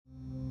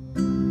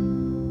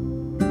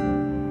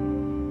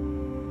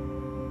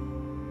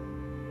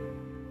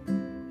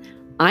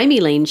I'm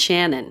Elaine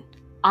Shannon.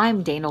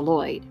 I'm Dana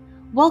Lloyd.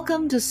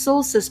 Welcome to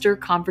Soul Sister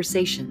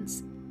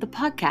Conversations, the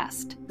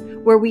podcast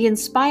where we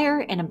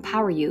inspire and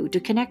empower you to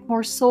connect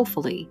more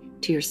soulfully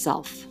to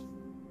yourself.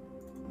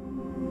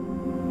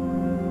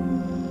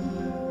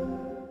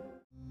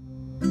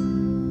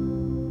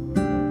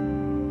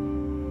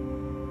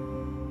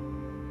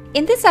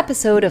 In this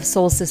episode of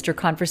Soul Sister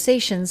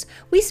Conversations,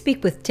 we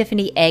speak with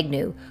Tiffany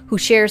Agnew, who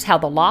shares how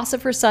the loss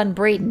of her son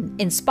Braedon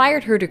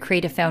inspired her to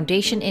create a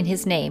foundation in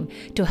his name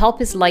to help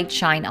his light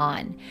shine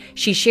on.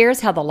 She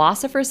shares how the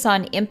loss of her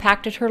son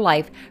impacted her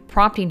life,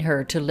 prompting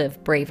her to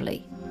live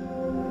bravely.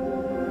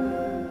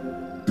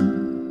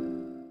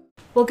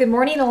 Well, good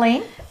morning,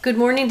 Elaine. Good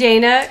morning,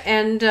 Dana.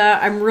 And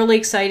I'm really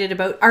excited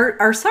about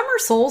our Summer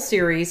Soul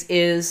series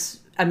is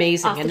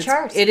amazing. Off the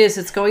charts. It is.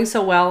 It's going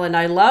so well. And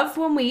I love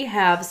when we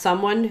have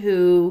someone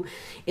who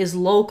is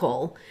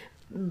local,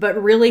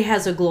 but really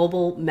has a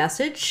global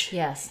message.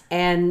 Yes.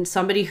 And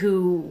somebody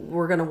who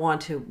we're going to want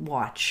to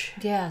watch.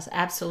 Yes,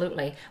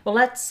 absolutely. Well,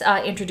 let's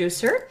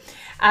introduce her.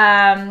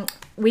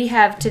 We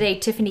have today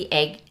Tiffany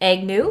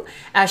Agnew.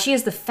 She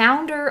is the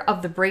founder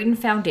of the Braedon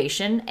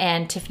Foundation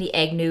and Tiffany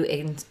Agnew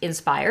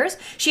Inspires.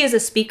 She is a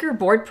speaker,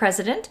 board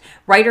president,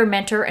 writer,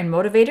 mentor, and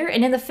motivator.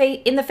 And in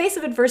the face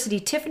of adversity,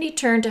 Tiffany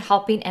turned to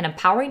helping and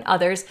empowering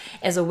others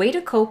as a way to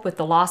cope with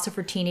the loss of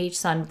her teenage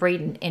son,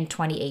 Braedon, in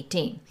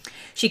 2018.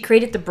 She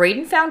created the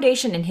Braedon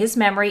Foundation in his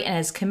memory and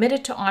is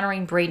committed to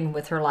honoring Braedon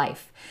with her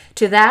life.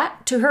 To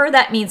her,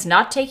 that means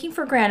not taking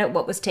for granted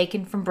what was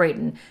taken from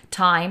Braedon,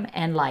 time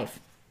and life.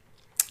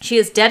 She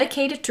is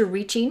dedicated to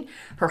reaching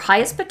her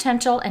highest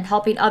potential and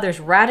helping others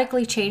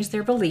radically change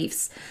their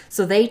beliefs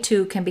so they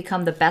too can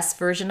become the best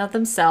version of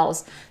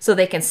themselves, so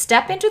they can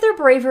step into their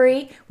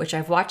bravery, which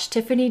I've watched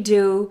Tiffany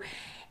do,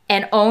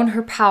 and own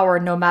her power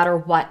no matter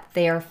what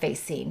they are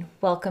facing.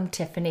 Welcome,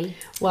 Tiffany.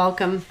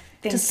 Welcome.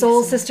 To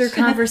Soul Sister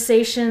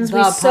Conversations. We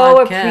The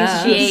so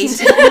podcast. appreciate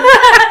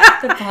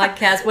the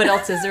podcast. What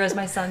else is there, as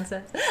my son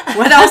says?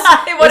 What else?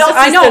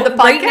 I know. Is there, the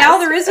right podcast? now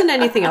there isn't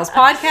anything else.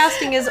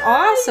 Podcasting is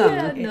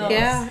awesome.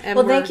 Yeah. And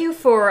well, thank you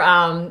for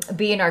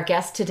being our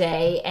guest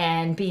today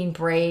and being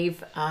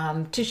brave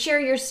to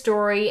share your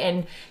story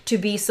and to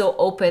be so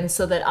open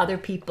so that other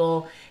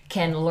people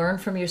can learn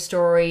from your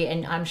story.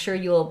 And I'm sure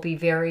you'll be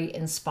very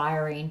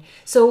inspiring.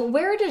 So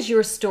where does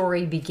your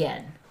story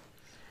begin?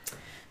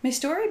 My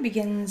story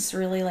begins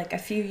really like a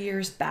few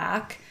years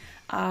back.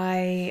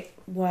 I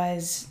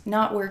was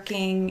not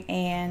working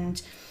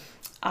and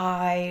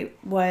I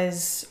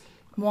was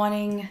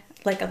wanting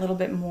like a little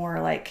bit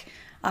more. Like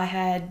I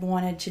had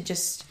wanted to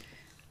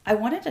I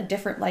wanted a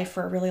different life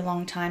for a really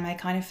long time. I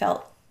kind of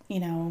felt,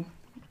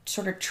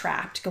 sort of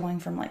trapped going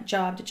from like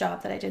job to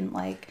job that I didn't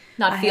like.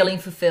 Not feeling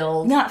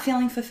fulfilled,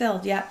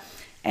 yeah.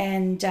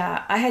 And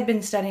I had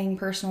been studying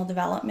personal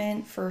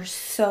development for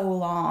so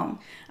long,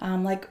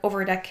 like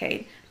over a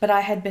decade. But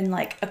I had been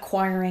like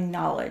acquiring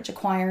knowledge.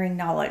 Right.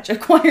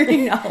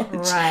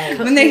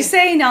 When they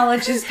say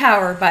knowledge is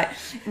power, but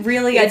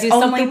really it's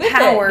only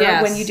power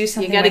when you do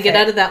something with it. You got to get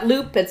out of that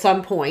loop at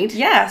some point.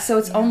 Yeah, so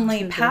it's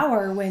only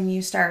power when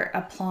you start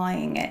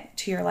applying it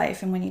to your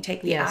life and when you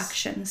take the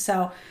action.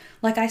 So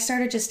like I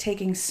started just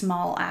taking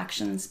small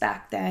actions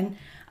back then.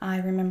 I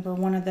remember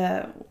one of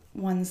the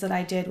ones that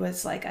I did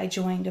was like I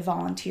joined a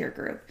volunteer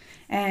group,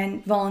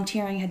 and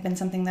volunteering had been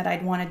something that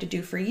I'd wanted to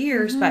do for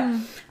years, but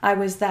I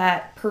was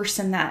that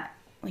person that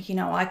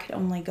I could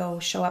only go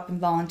show up and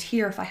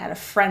volunteer if I had a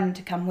friend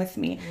to come with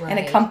me and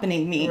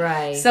accompany me.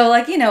 Right. So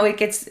it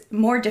gets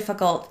more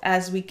difficult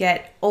as we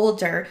get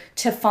older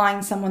to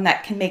find someone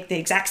that can make the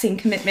exact same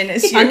commitment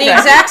as you. On the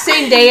exact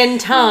same day and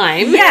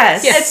time.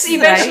 Yes. It's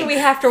eventually we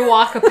have to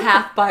walk a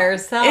path by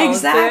ourselves.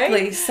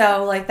 Exactly. Right?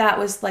 So that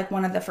was like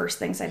one of the first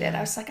things I did.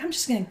 I was like, I'm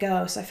just going to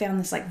go. So I found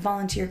this like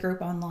volunteer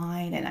group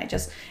online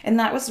and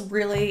that was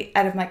really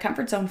out of my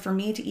comfort zone for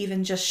me to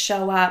even just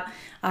show up.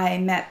 I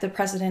met the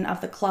president of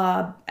the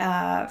club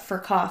for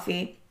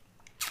coffee.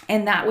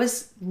 And that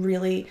was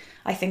really,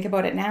 I think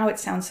about it now, it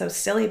sounds so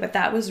silly, but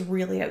that was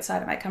really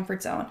outside of my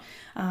comfort zone.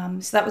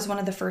 So that was one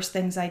of the first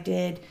things I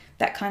did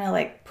that kind of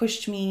like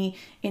pushed me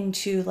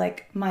into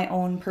like my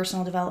own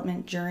personal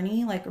development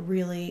journey, like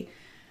really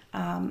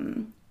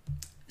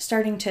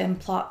starting to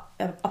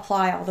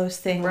apply all those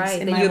things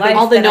in my life.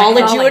 All the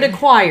knowledge you had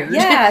acquired.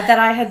 Yeah, that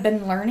I had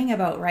been learning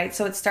about, right?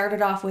 So it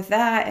started off with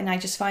that, and I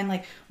just find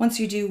like once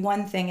you do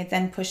one thing, it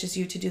then pushes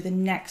you to do the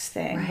next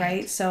thing,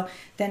 right? So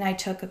then I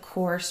took a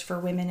course for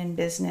women in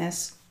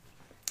business.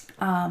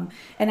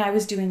 And I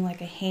was doing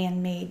like a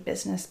handmade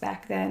business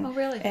back then. Oh,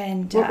 really?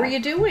 And what were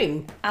you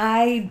doing?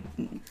 I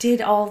did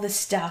all the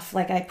stuff.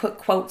 Like I put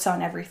quotes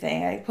on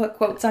everything. I put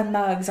quotes on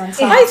mugs, on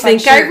socks, I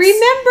think on I shirts.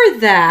 remember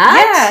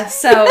that. Yeah.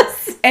 So,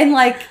 and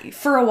like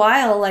for a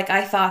while, like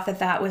I thought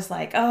that was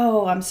like,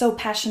 oh, I'm so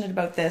passionate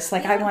about this.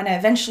 Like I want to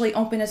eventually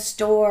open a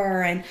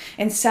store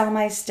and sell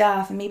my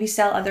stuff and maybe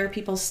sell other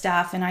people's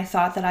stuff. And I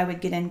thought that I would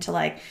get into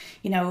like,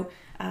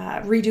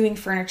 redoing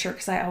furniture,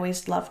 because I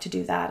always love to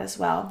do that as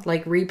well.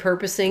 Like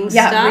repurposing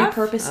Yeah, stuff?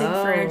 repurposing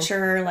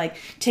furniture, like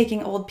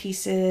taking old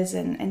pieces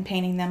and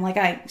painting them. Like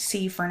I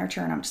see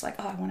furniture and I'm just like,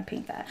 oh, I want to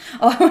paint that.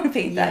 Oh, I want to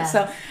paint that.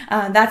 So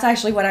that's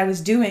actually what I was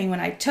doing when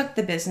I took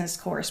the business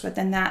course. But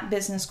then that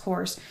business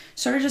course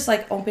sort of just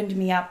like opened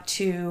me up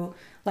to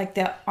like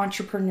the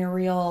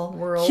entrepreneurial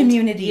world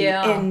community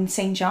in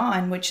St.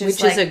 John, which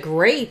is a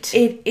great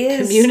it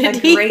is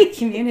community. a great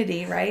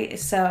community, right?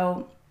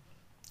 So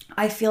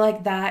I feel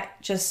like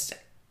that just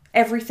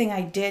everything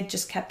I did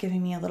just kept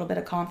giving me a little bit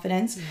of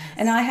confidence. Yes.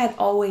 And I had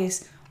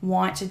always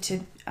wanted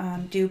to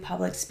do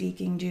public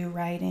speaking, do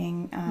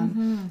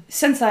writing.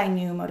 Since I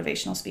knew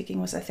motivational speaking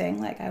was a thing,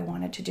 like I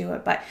wanted to do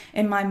it. But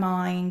in my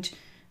mind,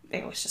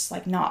 it was just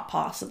like not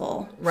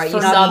possible. Right,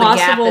 you saw the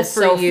gap is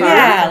so far from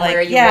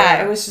where you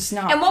were. It was just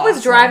not And what possible.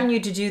 was driving you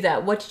to do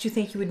that? What did you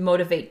think you would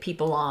motivate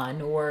people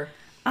on? Or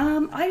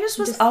I just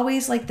was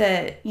always like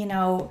the,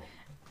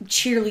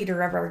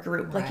 cheerleader of our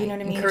group. Like, you know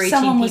what I mean? If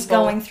someone was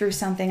going through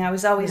something, I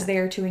was always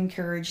there to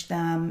encourage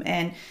them.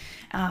 And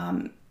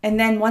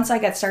then once I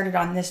got started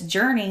on this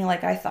journey,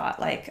 like I thought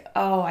like,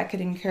 oh, I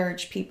could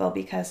encourage people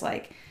because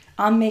like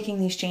I'm making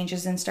these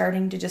changes and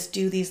starting to just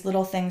do these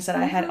little things that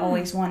I had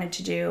always wanted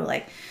to do.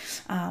 Like,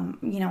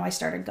 I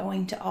started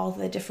going to all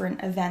the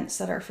different events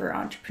that are for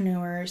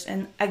entrepreneurs.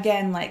 And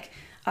again, like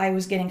I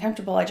was getting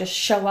comfortable. I just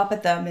show up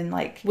at them and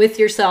like with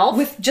yourself,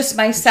 with just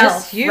myself,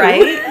 just you.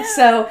 Right?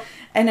 So,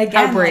 and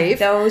again, how brave. Like,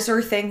 those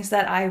are things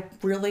that I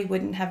really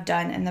wouldn't have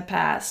done in the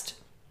past.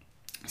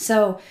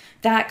 So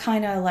that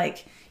kind of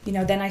like,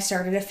 then I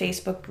started a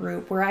Facebook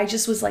group where I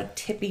just was like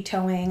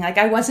tippy-toeing. Like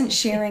I wasn't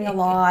sharing a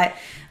lot,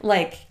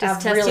 like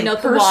just of really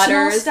out the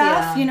personal waters,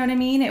 stuff. You know what I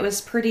mean? It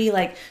was pretty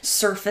like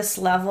surface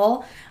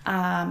level.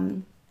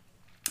 And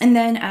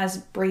then as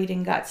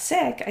Braedon got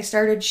sick, I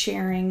started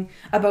sharing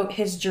about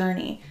his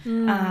journey.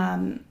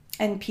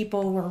 And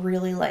people were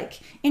really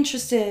like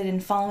interested in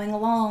following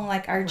along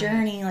like our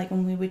journey. Like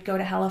when we would go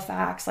to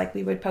Halifax, like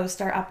we would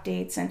post our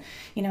updates and,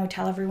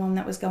 tell everyone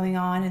that was going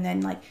on. And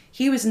then like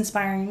he was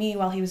inspiring me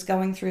while he was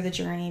going through the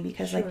journey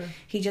because like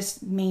he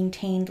just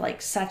maintained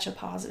like such a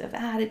positive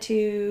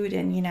attitude.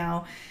 And,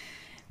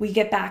 we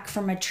get back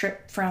from a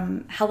trip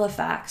from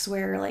Halifax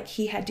where like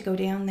he had to go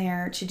down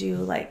there to do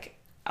like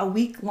a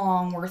week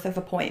long worth of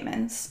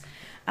appointments.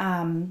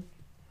 And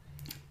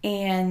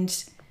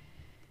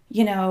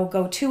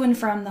go to and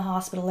from the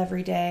hospital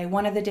every day.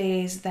 One of the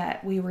days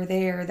that we were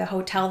there, the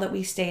hotel that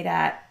we stayed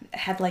at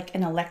had like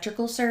an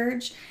electrical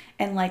surge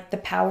and like the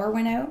power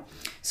went out.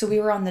 So we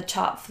were on the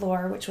top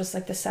floor, which was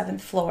like the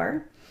 7th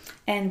floor,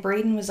 and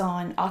Braedon was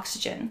on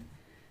oxygen.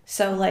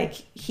 So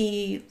like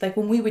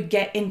when we would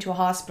get into a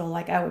hospital,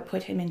 like I would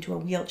put him into a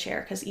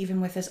wheelchair because even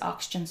with his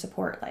oxygen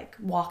support, like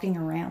walking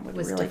around would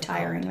be really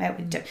tiring. That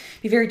would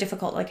be very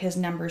difficult. Like his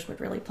numbers would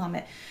really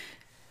plummet.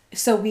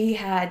 So the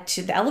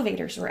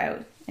elevators were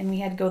out and we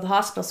had to go to the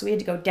hospital. So we had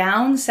to go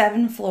down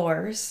 7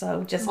 floors.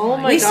 So just,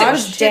 at least it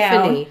was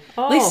Tiffany. Down.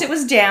 Oh. At least it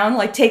was down,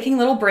 like taking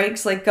little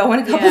breaks, like going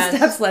a couple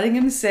steps, letting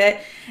him sit.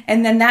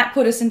 And then that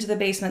put us into the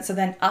basement. So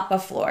then up a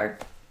floor.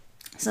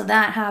 So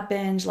that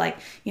happened, like,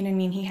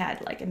 he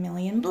had like 1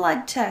 million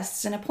blood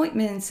tests and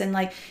appointments. And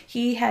like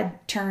he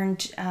had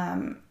turned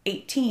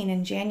 18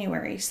 in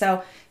January.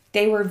 So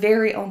they were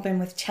very open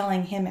with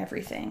telling him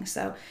everything.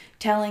 So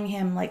telling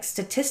him like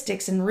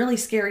statistics and really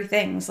scary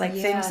things, like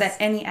things that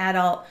any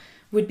adult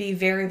would be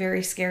very,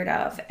 very scared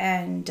of.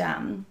 And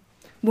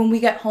when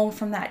we got home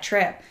from that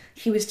trip,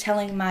 he was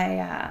telling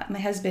my my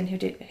husband who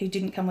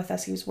didn't come with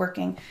us, he was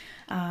working,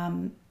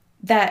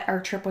 that our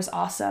trip was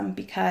awesome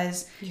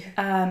because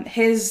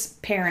his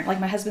parent, like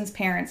my husband's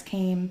parents,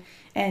 came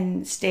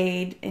and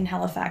stayed in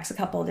Halifax a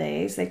couple of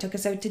days. They took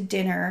us out to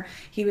dinner.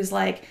 He was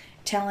like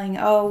telling,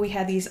 we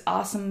had these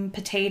awesome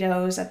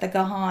potatoes at the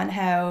Gahan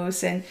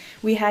house and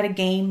we had a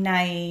game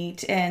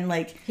night, and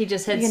like he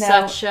just had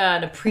such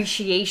an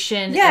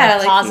appreciation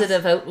and a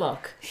positive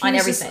outlook on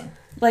everything.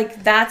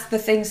 Like that's the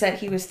things that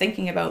he was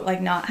thinking about,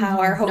 like not how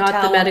our hotel,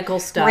 not the medical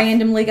stuff,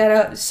 randomly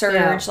got a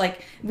surge.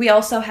 Like we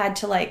also had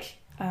to like,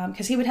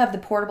 because he would have the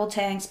portable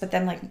tanks, but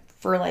then like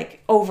for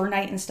like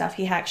overnight and stuff,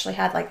 he actually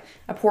had like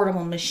a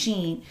portable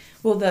machine.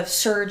 Well, the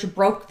surge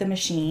broke the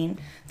machine,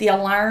 the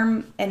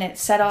alarm, and it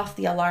set off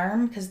the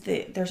alarm because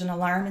there's an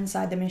alarm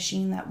inside the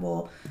machine that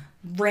will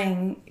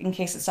ring in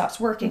case it stops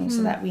working,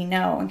 so that we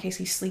know in case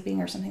he's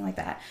sleeping or something like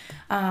that.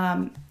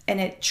 And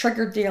it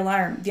triggered the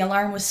alarm. The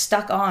alarm was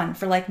stuck on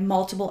for like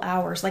multiple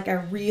hours, like a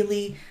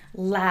really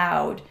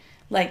loud,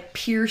 like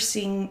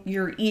piercing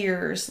your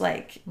ears,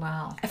 like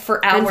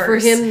for hours. And for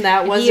him,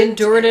 that wasn't, he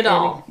endured it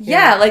all.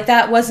 Yeah, like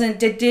that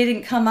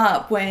didn't come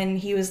up when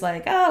he was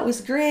like, it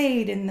was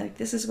great, and like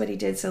this is what he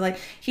did. So like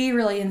he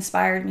really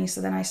inspired me. So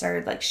then I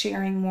started like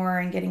sharing more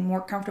and getting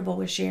more comfortable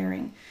with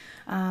sharing.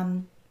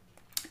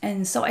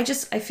 And so I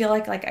feel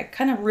like I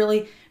kind of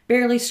really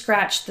barely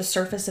scratched the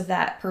surface of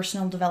that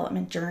personal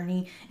development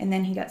journey. And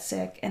then he got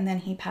sick and then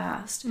he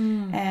passed.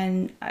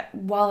 And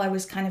while I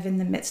was kind of in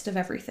the midst of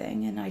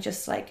everything, and I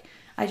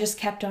I just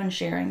kept on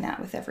sharing that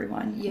with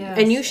everyone. Yeah.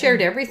 And you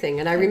shared everything.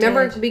 And I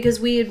remember did.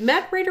 because we had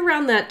met right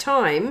around that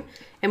time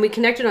and we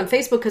connected on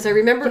Facebook because I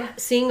remember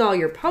seeing all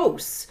your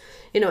posts,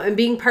 you know, and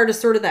being part of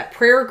sort of that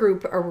prayer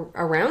group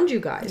around you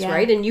guys,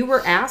 right? And you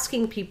were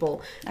asking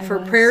people for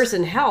prayers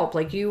and help.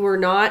 Like you were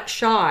not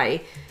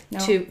shy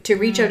to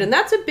reach out. And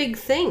that's a big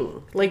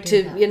thing. Like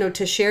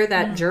to share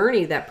that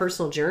journey, that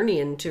personal journey,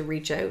 and to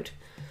reach out.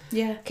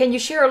 Yeah. Can you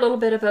share a little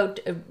bit about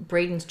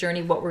Braedon's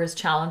journey? What were his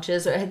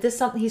challenges? Or had this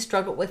something he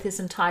struggled with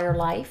his entire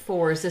life?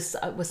 Or is this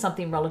was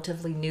something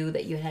relatively new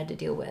that you had to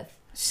deal with?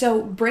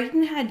 So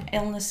Braedon had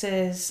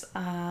illnesses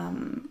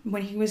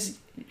when he was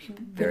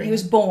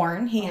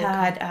born. He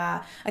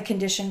had a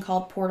condition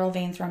called portal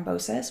vein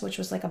thrombosis, which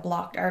was like a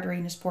blocked artery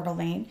in his portal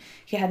vein.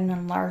 He had an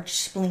enlarged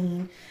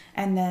spleen,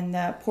 and then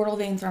the portal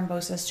vein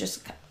thrombosis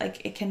just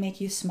like it can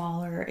make you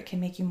smaller. It can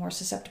make you more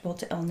susceptible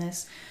to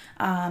illness.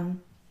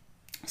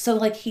 So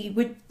like he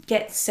would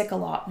get sick a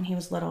lot when he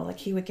was little. Like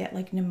he would get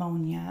like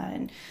pneumonia,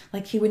 and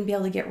like he wouldn't be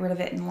able to get rid of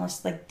it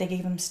unless like they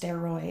gave him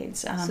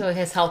steroids. So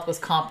his health was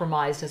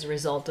compromised as a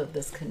result of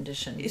this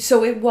condition.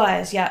 So it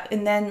was, yeah.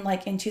 And then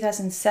like in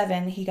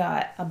 2007, he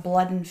got a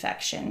blood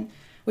infection,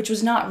 which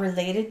was not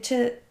related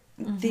to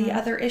the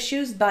other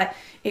issues, but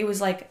it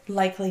was like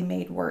likely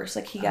made worse.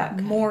 Like he got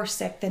more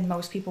sick than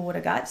most people would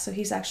have got. So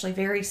he's actually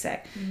very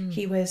sick.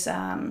 He was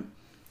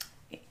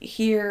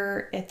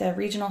here at the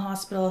regional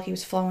hospital. He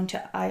was flown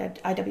to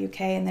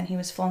IWK, and then he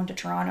was flown to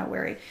Toronto,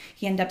 where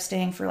he ended up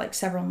staying for like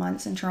several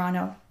months in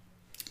Toronto.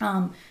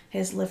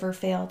 His liver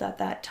failed at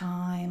that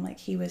time. Like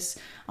he was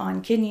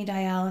on kidney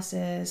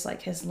dialysis.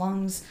 Like his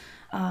lungs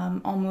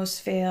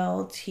almost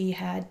failed. He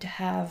had to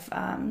have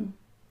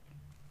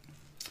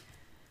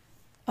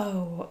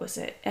what was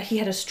it? He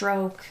had a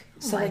stroke.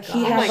 So like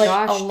he had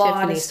like a lot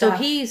Tiffany. of stuff.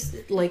 So he's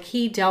like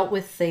he dealt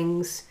with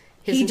things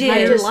his He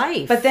entire did,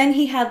 life. but then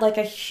he had like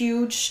a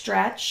huge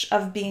stretch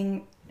of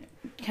being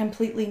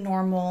completely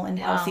normal and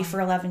healthy for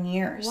 11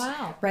 years.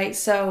 Wow. Right?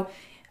 So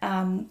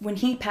when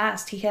he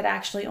passed, he had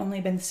actually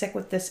only been sick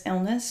with this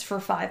illness for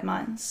 5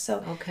 months.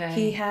 So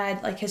he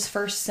had like his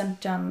first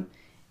symptom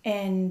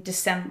in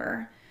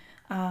December.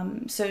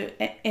 So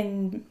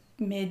in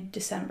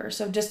mid-December.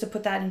 So just to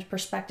put that into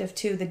perspective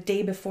too, the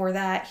day before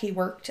that he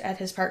worked at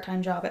his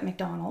part-time job at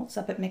McDonald's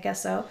up at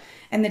McEsso,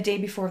 and the day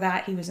before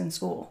that he was in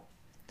school.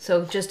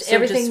 So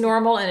everything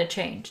normal, and it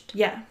changed.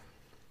 Yeah.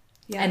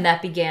 And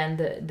that began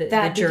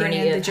the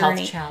journey of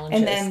health challenges.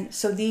 And then,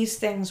 so these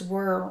things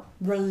were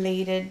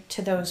related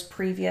to those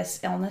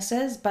previous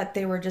illnesses, but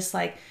they were just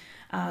like...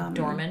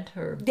 dormant?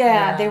 Or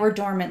they were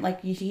dormant.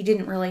 Like, he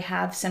didn't really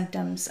have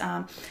symptoms.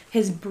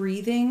 His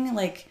breathing,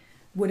 like,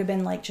 would have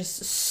been, like, just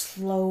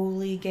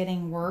slowly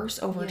getting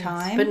worse over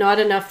time. But not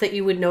enough that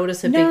you would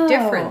notice a big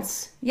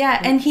difference.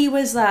 Yeah, and he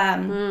was...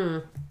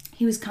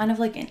 He was kind of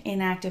like an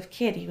inactive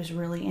kid. He was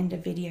really into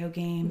video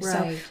games.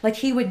 Right. So, like,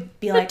 he would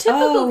be like,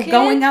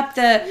 going up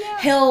the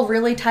hill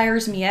really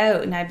tires me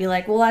out. And I'd be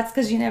like, well, that's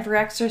because you never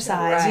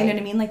exercise. Right. You know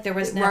what I mean? Like, there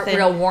was nothing.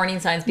 Real warning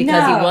signs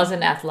because he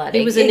wasn't athletic.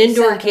 He was an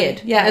indoor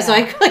kid. Yeah. As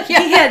I,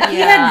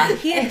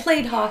 He had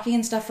played hockey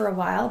and stuff for a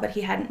while, but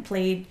he hadn't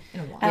played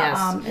in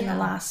the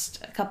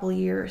last couple of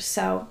years.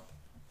 So,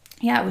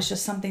 yeah, it was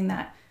just something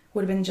that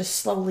would have been just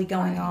slowly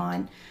going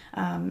on.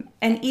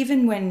 And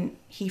even when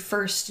he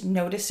first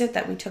noticed it,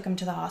 that we took him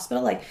to the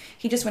hospital, like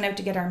he just went out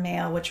to get our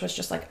mail, which was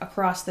just like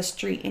across the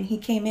street, and he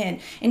came in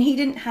and he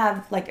didn't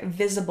have like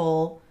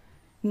visible,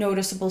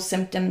 noticeable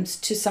symptoms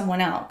to someone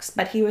else,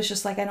 but he was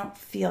just like, I don't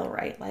feel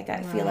right. Like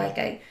I feel like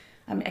I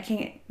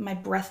can't, my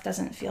breath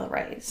doesn't feel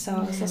right. So I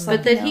was just like,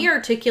 but that he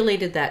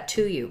articulated that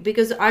to you,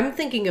 because I'm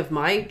thinking of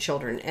my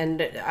children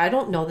and I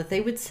don't know that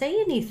they would say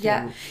anything.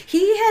 Yeah.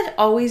 He had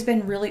always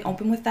been really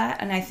open with that.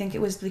 And I think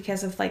it was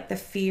because of like the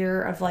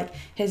fear of like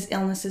his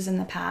illnesses in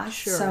the past.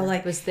 Sure. So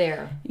like, it was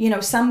there. You know,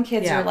 some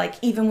kids are like,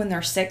 even when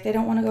they're sick, they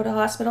don't want to go to the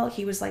hospital.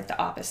 He was like the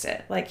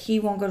opposite. Like he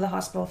won't go to the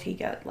hospital if he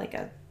got like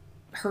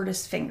hurt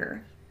his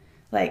finger.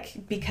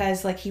 Like,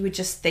 because, like, he would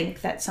just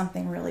think that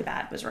something really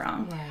bad was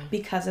wrong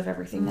because of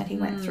everything that he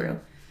went through.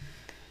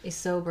 He's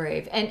so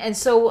brave. And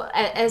so,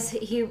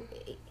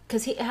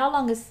 how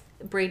long has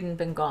Braedon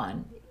been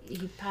gone?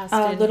 He passed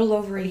a little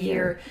over a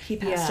year. He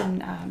passed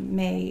in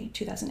May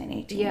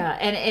 2018. Yeah,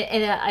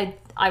 and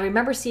I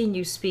remember seeing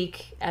you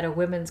speak at a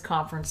women's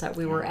conference that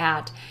we were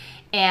at,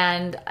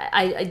 and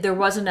I there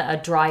wasn't a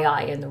dry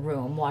eye in the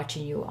room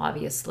watching you,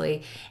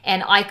 obviously,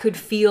 and I could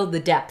feel the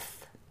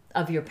depth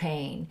of your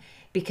pain,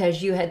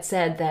 because you had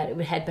said that it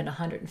had been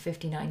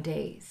 159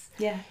 days.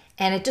 Yeah.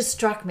 And it just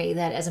struck me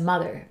that as a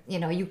mother, you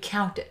know, you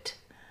counted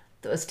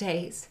those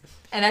days.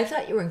 And I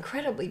thought you were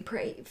incredibly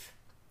brave.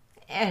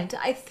 And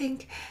I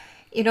think,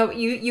 you know,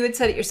 you had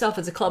said it yourself,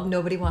 it's a club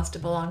nobody wants to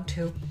belong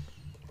to.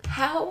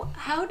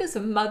 How does a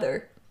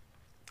mother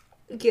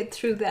get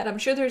through that? I'm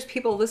sure there's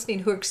people listening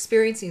who are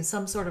experiencing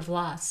some sort of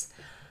loss.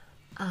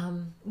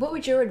 What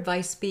would your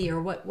advice be, or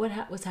what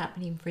was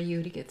happening for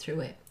you to get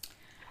through it?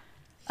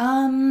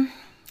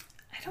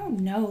 I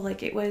don't know.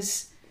 Like, it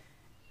was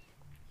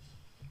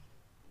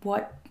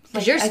what.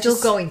 Because you're still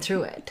going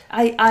through it.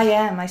 I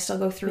am. I still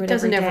go through it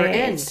every day. It doesn't ever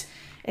end.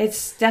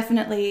 It's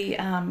definitely,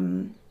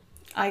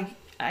 I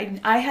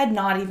had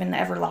not even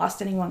ever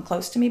lost anyone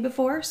close to me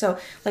before. So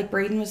like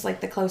Braedon was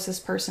like the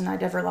closest person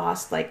I'd ever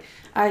lost. Like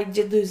I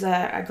did lose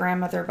a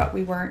grandmother, but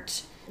we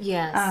weren't,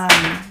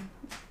 yes.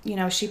 You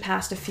know, she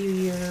passed a few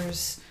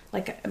years,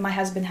 like my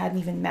husband hadn't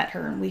even met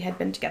her and we had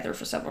been together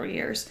for several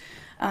years.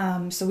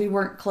 So we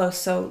weren't close.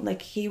 So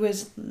like he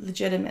was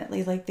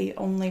legitimately like the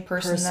only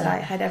person that I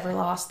had ever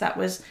lost that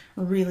was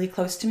really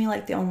close to me.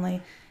 Like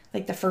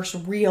the first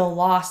real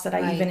loss that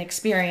I even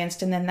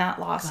experienced. And then that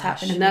loss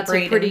happened. And that's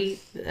Braedon.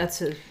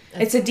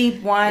 It's a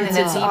deep one. And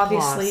it's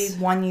obviously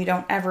one you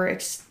don't ever,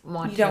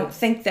 you don't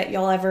think that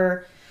you'll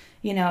ever,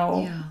 you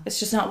know, it's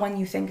just not one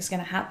you think is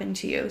going to happen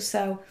to you.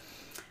 So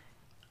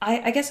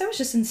I guess I was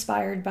just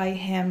inspired by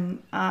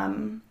him.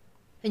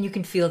 And you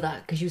can feel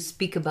that because you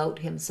speak about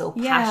him so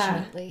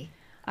passionately.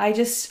 I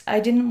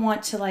didn't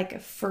want to like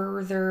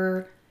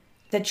further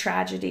the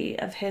tragedy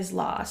of his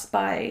loss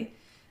by,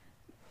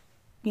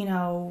 you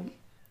know,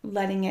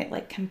 letting it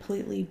like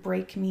completely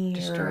break me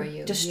or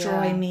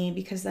destroy me,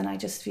 because then I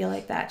just feel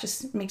like that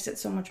just makes it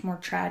so much more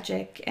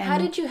tragic. And how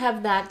did you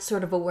have that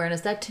sort of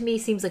awareness? That to me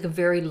seems like a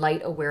very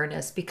light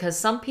awareness, because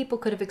some people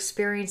could have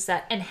experienced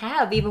that and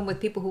have, even with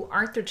people who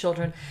aren't their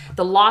children.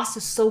 The loss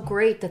is so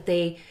great that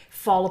they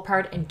fall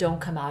apart and don't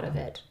come out of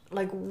it.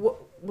 Like,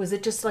 was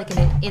it just like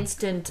an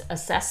instant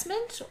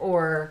assessment,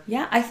 or?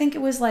 Yeah, I think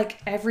it was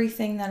like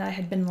everything that I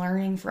had been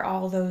learning for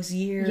all those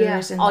years.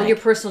 Yeah, and all like your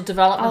personal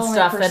development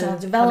stuff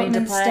coming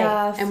to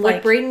play. And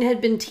what Braedon had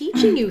been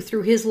teaching you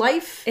through his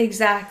life.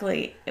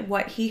 Exactly.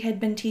 What he had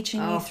been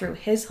teaching me through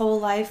his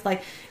whole life.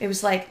 Like, it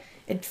was like,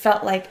 it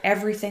felt like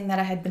everything that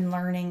I had been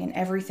learning and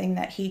everything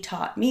that he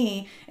taught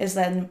me is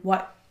then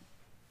what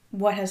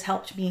has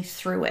helped me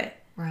through it.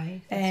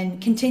 Right.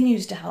 And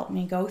continues to help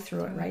me go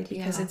through it, right?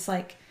 Because it's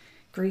like,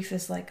 grief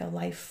is like a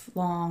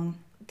lifelong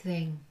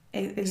thing.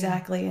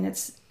 Exactly. And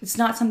it's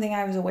not something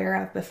I was aware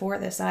of before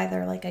this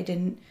either. Like I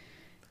didn't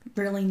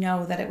really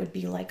know that it would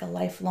be like a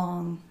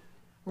lifelong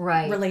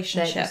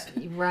relationship.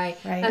 Right.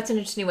 That's an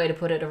interesting way to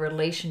put it, a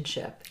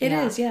relationship. It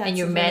is, yeah. And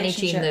you're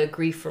managing the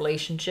grief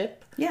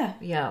relationship. Yeah.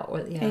 Yeah.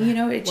 And you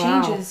know, it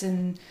changes,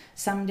 and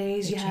some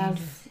days you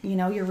have, you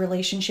know, your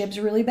relationship's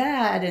really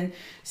bad, and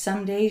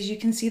some days you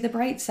can see the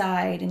bright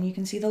side and you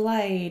can see the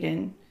light,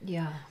 and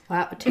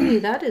wow, Tiffany,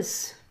 that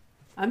is,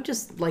 I'm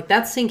just like,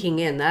 that's sinking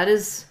in. That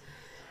is,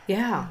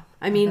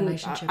 I mean,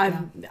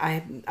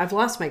 I've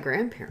lost my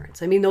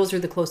grandparents. I mean, those are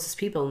the closest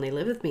people, and they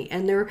live with me,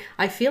 and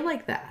I feel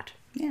like that.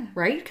 Yeah.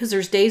 Right? Because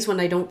there's days when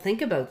I don't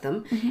think about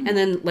them. Mm-hmm. And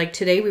then, like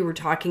today, we were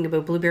talking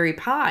about blueberry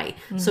pie.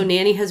 Mm-hmm. So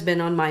Nanny has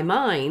been on my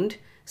mind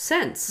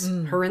since.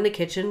 Her in the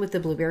kitchen with the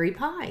blueberry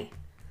pie.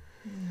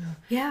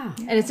 Yeah.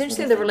 And it's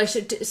interesting, the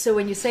relationship. So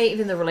when you say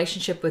even the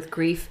relationship with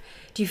grief,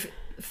 do you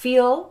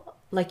feel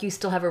like you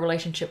still have a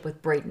relationship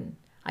with Braedon?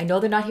 I know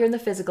they're not here in the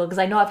physical, because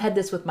I know I've had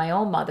this with my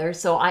own mother.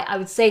 So I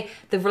would say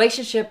the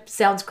relationship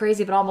sounds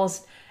crazy, but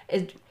almost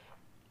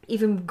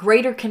even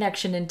greater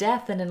connection in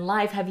death than in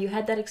life. Have you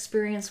had that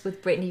experience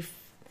with Braedon?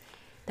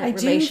 I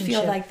do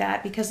feel like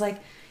that, because, like,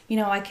 you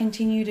know, I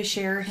continue to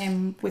share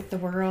him with the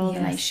world,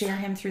 and I share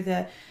him through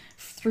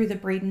the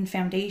Braedon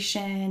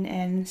Foundation,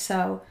 and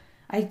so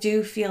I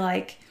do feel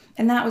like,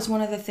 and that was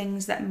one of the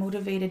things that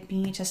motivated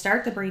me to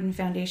start the Braedon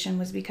Foundation,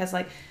 was because,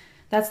 like,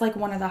 that's like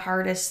one of the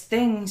hardest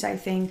things, I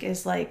think,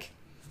 is like,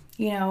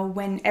 you know,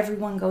 when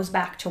everyone goes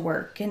back to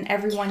work and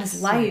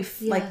everyone's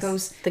life like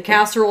goes... The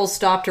casseroles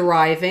stopped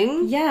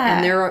arriving. Yeah.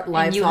 And their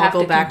lives all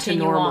go back to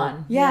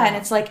normal. Yeah, and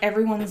it's like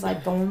everyone's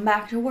like going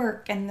back to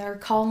work, and they're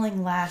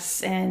calling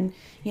less, and,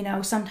 you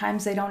know,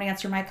 sometimes they don't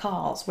answer my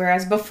calls.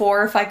 Whereas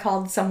before, if I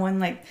called someone,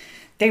 like,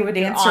 they would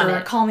answer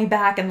or call me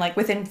back and like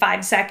within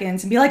 5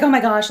 seconds and be like, oh my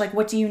gosh, like,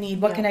 what do you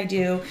need? What can I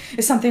do?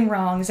 Is something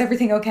wrong? Is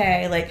everything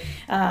okay? Like,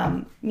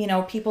 you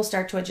know, people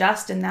start to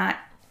adjust, and that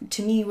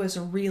to me was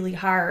really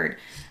hard.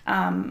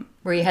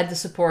 Where you had the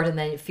support, and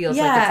then it feels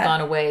like it's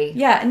gone away.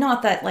 Yeah,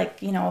 not that,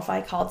 like, you know, if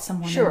I called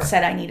someone and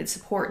said I needed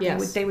support,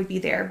 they would be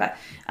there, but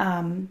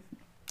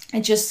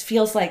it just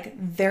feels like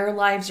their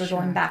lives are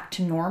going back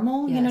to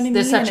normal. You know what I mean?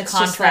 There's such a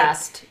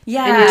contrast. And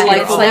your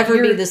life will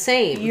never be the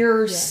same.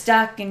 You're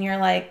stuck, and you're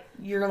like,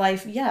 your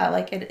life,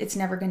 like it's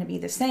never going to be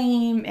the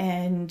same,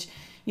 and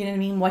you know what I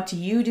mean? What do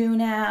you do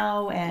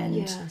now?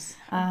 And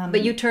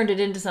but you turned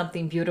it into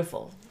something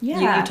beautiful.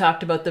 Yeah, you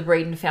talked about the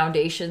Braedon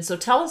Foundation, so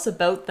tell us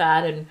about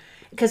that. And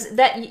because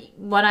that,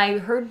 when I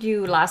heard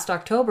you last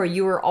October,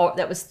 you were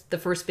that was the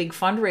first big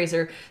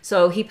fundraiser.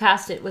 So he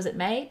passed it. Was it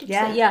May?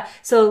 Yeah.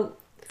 So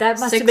that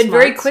must have been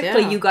very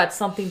quickly. You got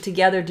something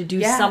together to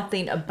do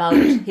something about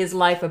his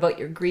life, about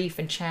your grief,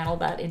 and channel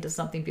that into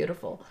something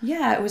beautiful.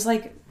 Yeah, it was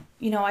like,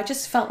 you know, I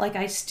just felt like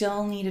I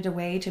still needed a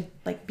way to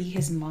like be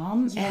his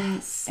mom.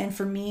 And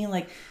for me,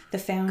 like, the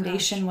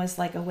foundation was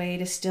like a way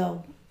to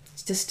still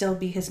to still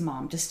be his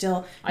mom, to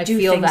still I do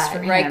feel things that, for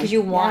him. right? Because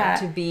you want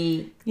to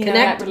be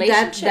Connect that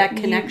relationship. that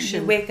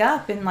connection. You wake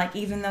up and like,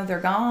 even though they're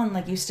gone,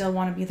 like you still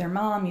want to be their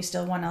mom. You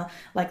still want to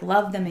like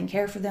love them and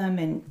care for them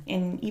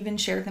and even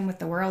share them with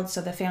the world.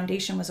 So the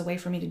foundation was a way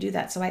for me to do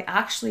that. So I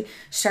actually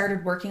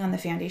started working on the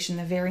foundation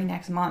the very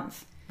next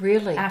month.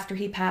 Really? After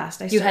he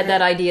passed. You had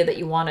that idea that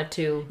you wanted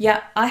to...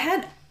 Yeah, I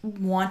had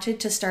wanted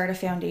to start a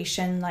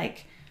foundation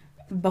like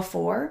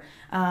before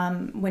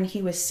when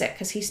he was sick,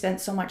 because he spent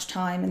so much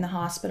time in the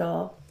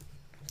hospital.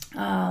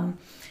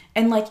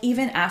 And like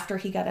even after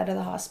he got out of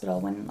the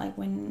hospital,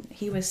 when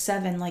he was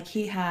 7, like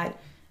he had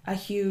a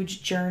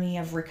huge journey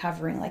of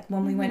recovering. Like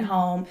when we went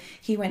home,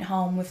 he went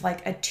home with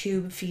like a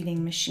tube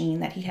feeding machine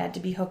that he had to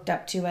be hooked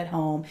up to at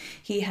home.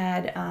 He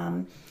had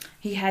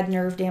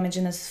nerve damage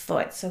in his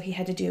foot, so he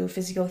had to do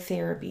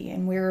physiotherapy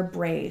and wear a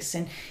brace,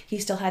 and he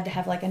still had to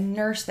have like a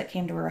nurse that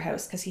came to our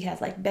house because he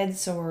had like bed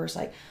sores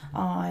like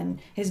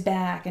on his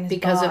back and his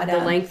because bottom. of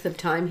the length of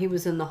time he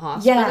was in the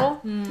hospital.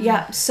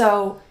 Yeah.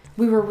 So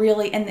we were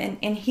really,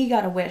 and he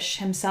got a wish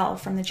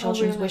himself from the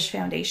Children's Wish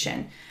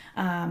Foundation.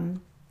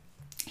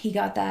 He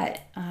got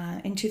that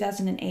in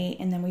 2008,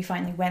 and then we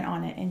finally went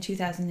on it in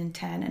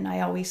 2010. And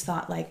I always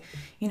thought like,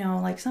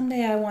 like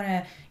someday I want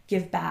to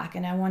give back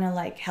and I want to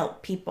like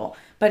help people.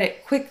 But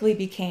it quickly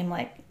became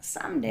like,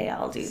 someday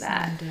I'll do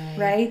that. Someday.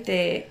 Right?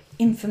 The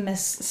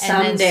infamous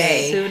someday. And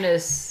as soon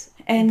as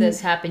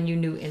this happened, you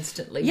knew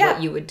instantly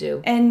what you would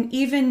do. And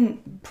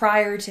even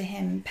prior to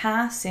him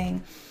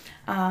passing,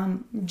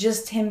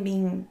 just him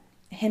being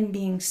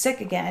sick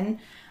again,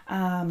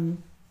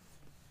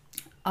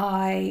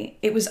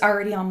 it was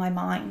already on my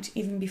mind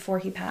even before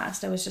he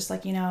passed. I was just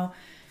like, we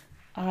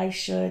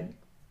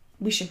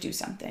should do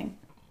something,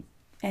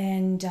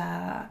 and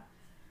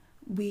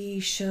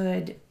we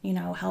should,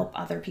 help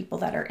other people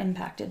that are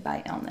impacted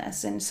by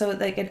illness. And so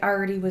like it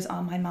already was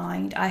on my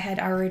mind. I had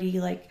already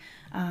like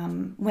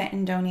went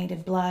and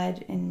donated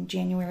blood in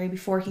January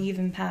before he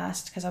even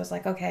passed, because I was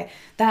like, okay,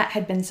 that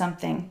had been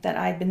something that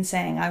I'd been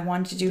saying I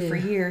wanted to do for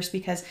years,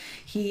 because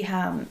he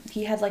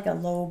had like a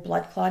low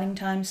blood clotting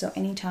time. So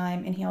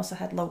anytime, and he also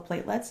had low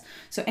platelets.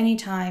 So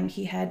anytime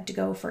he had to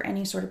go for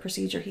any sort of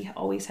procedure, he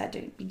always had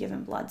to be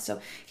given blood.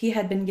 So he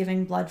had been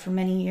giving blood for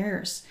many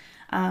years.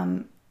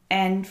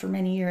 And for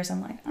many years,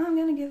 I'm like, I'm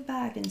going to give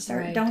back and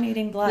start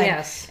donating blood.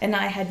 Yes. And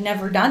I had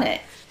never done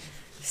it.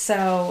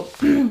 So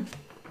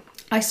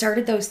I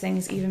started those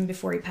things even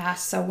before he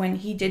passed. So when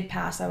he did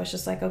pass, I was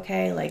just like,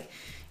 okay, like,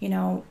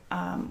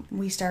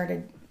 we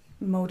started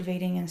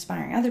motivating and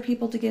inspiring other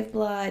people to give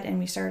blood, and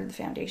we started the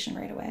foundation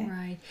right away.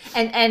 Right.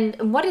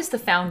 And what does the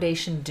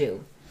foundation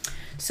do?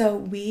 So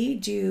we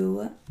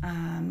do,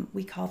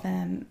 we call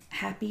them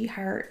Happy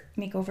Heart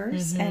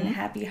Makeovers and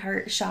Happy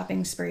Heart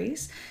Shopping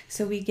Sprees.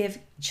 So we give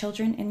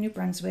children in New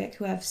Brunswick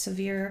who have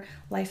severe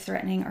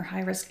life-threatening or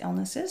high-risk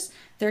illnesses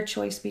their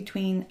choice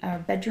between a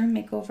bedroom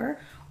makeover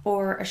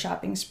or a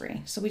shopping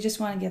spree. So we just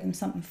want to give them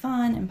something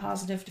fun and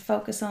positive to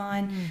focus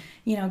on,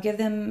 give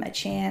them a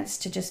chance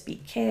to just be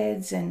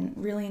kids and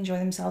really enjoy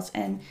themselves.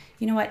 And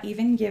you know what,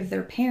 even give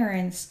their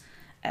parents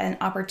an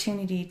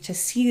opportunity to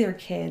see their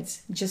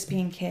kids just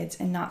being kids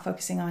and not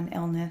focusing on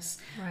illness.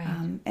 Right.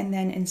 And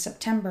then in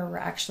September, we're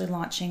actually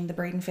launching the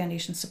Braedon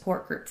Foundation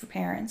support group for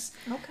parents.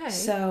 Okay.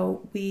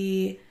 So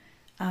we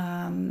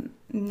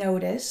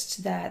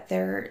noticed that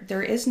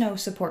there is no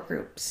support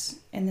groups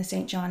in the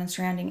St. John and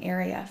surrounding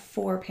area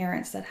for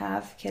parents that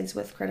have kids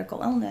with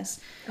critical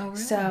illness. Oh, really?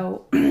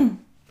 So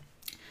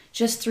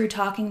just through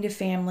talking to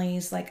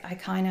families, like it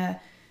kind of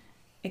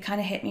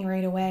hit me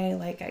right away.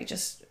 Like I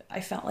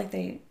felt like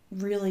they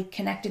really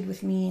connected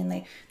with me, and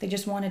they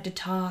just wanted to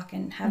talk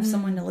and have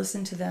someone to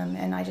listen to them.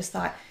 And I just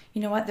thought,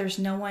 you know what, there's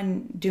no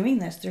one doing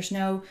this. There's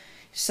no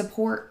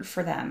support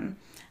for them.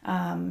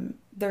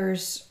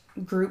 There's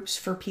groups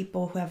for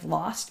people who have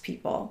lost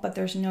people, but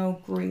there's no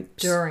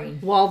groups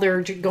while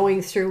they're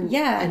going through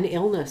an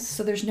illness.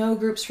 So there's no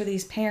groups for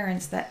these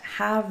parents that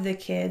have the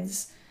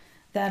kids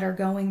that are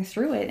going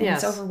through it, and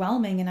it's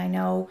overwhelming. And I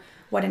know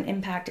what an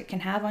impact it can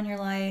have on your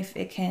life.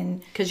 It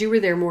can, because you were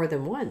there more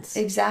than once.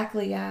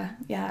 Exactly. Yeah.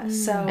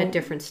 So at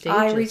different stages,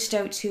 I reached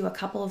out to a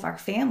couple of our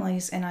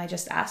families and I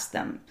just asked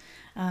them,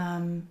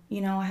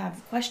 I have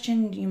a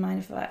question. Do you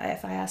mind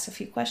if I ask a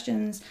few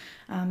questions?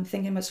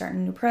 Thinking about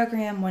starting a new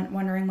program,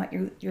 wondering what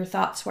your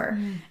thoughts were.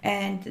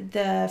 And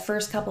the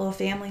first couple of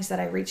families that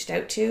I reached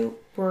out to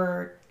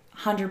were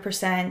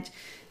 100%.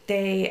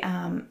 They,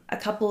 a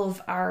couple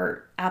of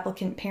our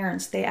applicant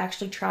parents, they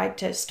actually tried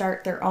to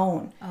start their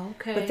own.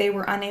 Okay. But they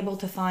were unable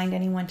to find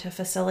anyone to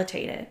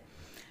facilitate it.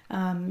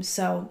 And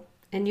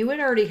you had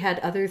already had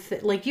other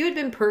like you had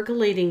been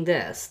percolating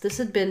this. This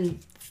had been,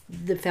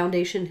 the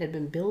foundation had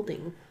been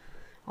building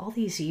all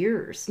these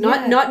years.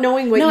 Not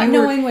knowing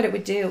what it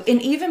would do.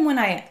 And even when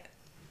I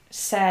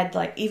said,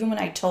 like, even when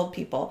I told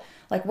people,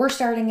 like, we're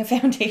starting a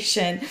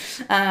foundation,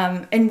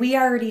 and we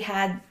already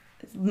had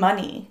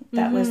money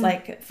that was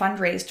like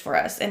fundraised for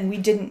us, and we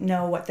didn't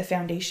know what the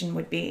foundation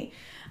would be.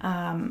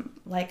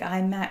 Like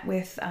I met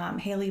with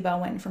Haley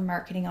Bowen from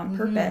Marketing on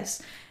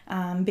Purpose,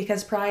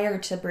 because prior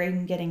to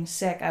Braedon getting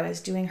sick, I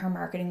was doing her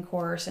marketing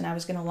course and I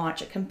was going to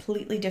launch a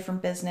completely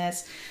different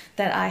business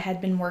that I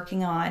had been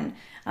working on.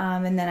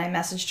 And then I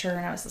messaged her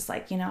and I was just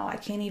like, I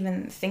can't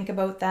even think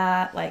about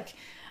that. Like,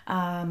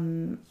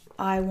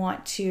 I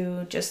want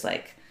to just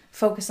like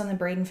focus on the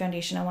Braedon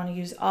Foundation. I want to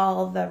use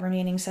all the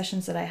remaining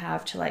sessions that I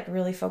have to like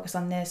really focus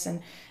on this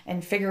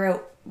and figure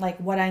out like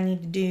what I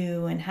need to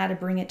do and how to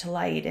bring it to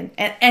light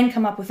and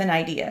come up with an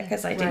idea,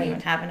 because I didn't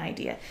even have an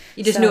idea.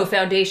 You just knew a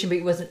foundation, but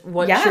you wasn't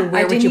sure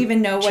where I didn't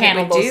even know what it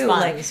would do.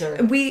 Funds,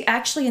 like, we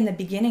actually in the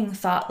beginning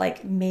thought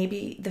like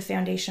maybe the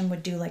foundation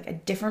would do like a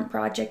different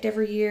project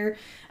every year.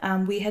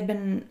 We had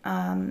been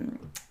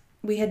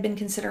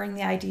considering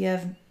the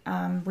idea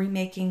of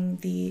remaking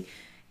the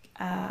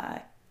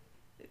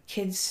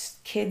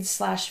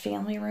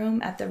kids/family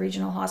room at the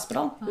regional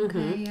hospital.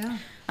 Okay, yeah.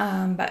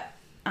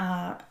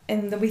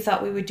 And then we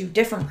thought we would do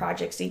different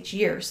projects each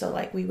year. So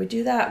like we would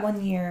do that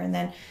one year and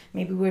then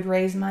maybe we would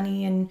raise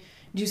money and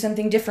do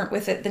something different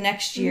with it the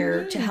next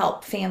year to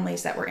help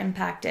families that were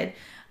impacted.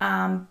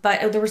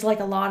 But there was like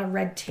a lot of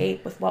red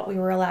tape with what we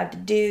were allowed to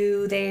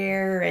do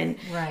there. And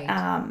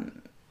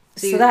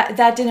so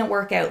that didn't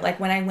work out. Like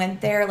when I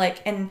went there,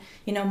 like, and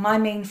my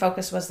main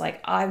focus was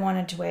like, I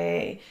wanted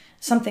to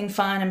something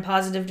fun and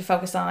positive to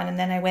focus on. And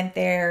then I went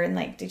there and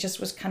like, it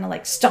just was kind of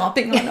like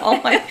stomping on all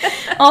my,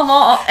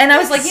 and I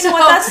was like, know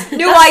what, that's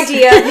new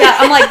idea. Yeah.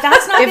 I'm like,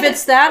 that's not, if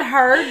it's that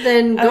hard,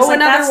 then go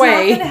another way.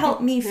 That's not going to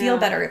help me feel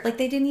better. Like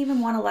they didn't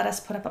even want to let us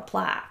put up a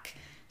plaque.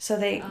 So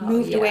they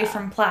moved away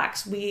from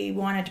plaques. We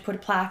wanted to put a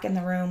plaque in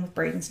the room with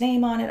Braedon's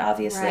name on it,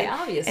 obviously. Right,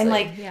 obviously. And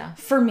like,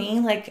 for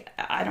me, like,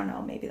 I don't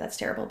know, maybe that's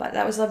terrible, but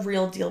that was a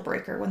real deal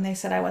breaker when they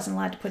said I wasn't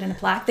allowed to put in a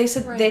plaque. They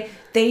said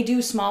they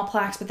do small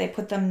plaques, but they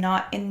put them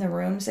not in the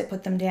rooms. They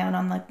put them down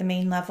on like the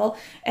main level.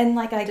 And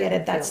like, I get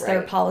it. That's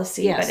their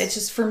policy. Yes. But it's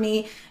just, for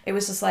me, it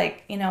was just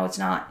like, it's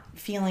not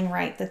feeling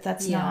right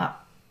that's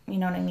not, you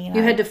know what I mean?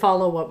 You had to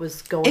follow what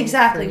was going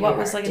exactly what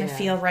was like going to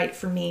feel right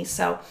for me.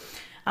 So,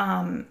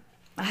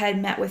 I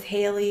had met with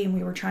Haley and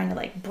we were trying to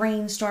like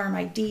brainstorm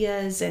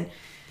ideas and,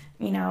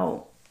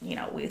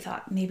 we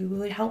thought maybe we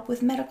would help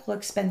with medical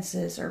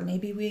expenses, or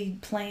maybe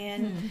we'd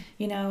plan,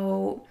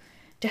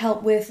 to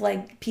help with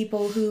like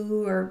people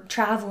who are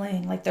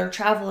traveling, like their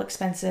travel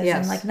expenses.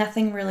 And like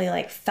nothing really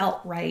like felt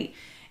right.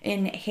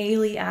 And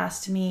Haley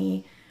asked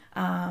me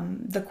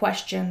the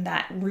question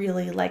that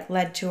really like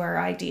led to our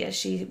idea.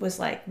 She was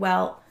like,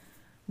 well,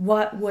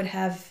 what would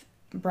have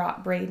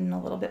brought Braedon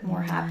a little bit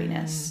more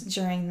happiness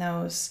during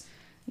those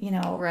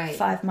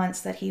 5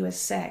 months that he was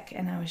sick?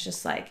 And I was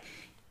just like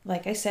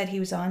I said, he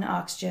was on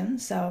oxygen,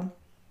 so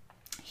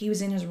he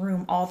was in his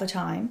room all the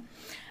time,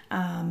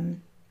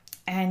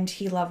 and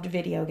he loved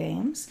video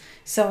games.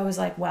 So I was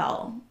like,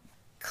 well,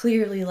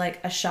 clearly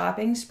like a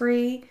shopping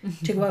spree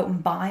to go out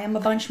and buy him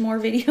a bunch more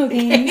video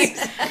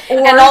games,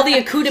 and all the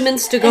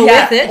accoutrements to go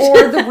with it,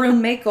 or the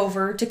room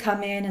makeover to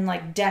come in and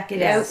like deck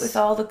it out with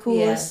all the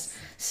coolest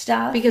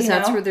stuff, because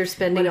that's where they're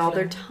spending all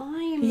their time.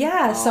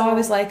 So I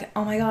was like,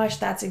 oh my gosh,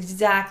 that's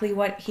exactly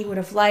what he would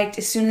have liked.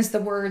 As soon as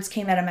the words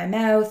came out of my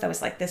mouth, I was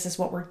like, this is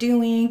what we're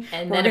doing.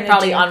 And then it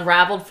probably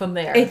unraveled from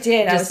there. It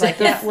did. I was like,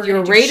 we're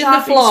going to do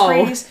shopping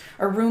sprees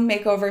or room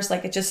makeovers.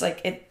 Like, it just like,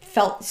 it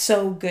felt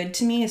so good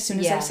to me as soon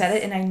as I said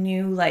it. And I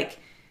knew like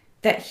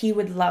that he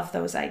would love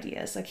those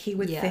ideas. Like he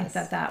would think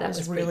that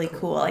was really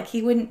cool. Like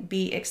he wouldn't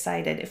be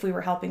excited if we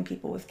were helping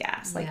people with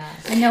gas. Like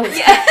I know it's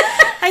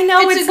I know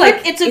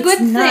it's a good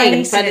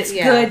thing, but it's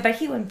good, but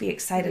he wouldn't be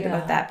excited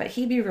about that. But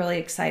he'd be really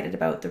excited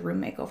about the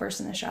room makeovers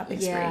and the shopping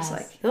sprees.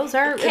 Like those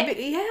are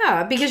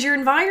because your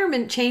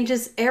environment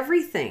changes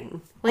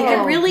everything. Like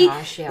it really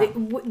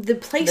the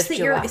place that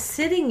you're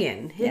sitting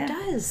in, it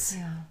does.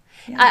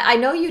 Yeah. I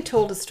know you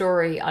told a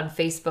story on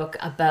Facebook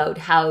about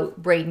how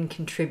Braedon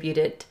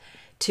contributed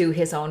to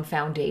his own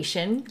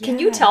foundation. Can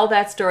you tell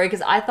that story?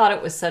 Because I thought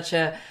it was such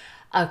a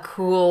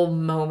cool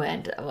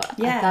moment.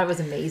 I thought it was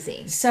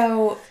amazing.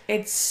 So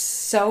it's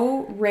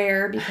so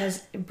rare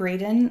because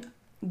Braedon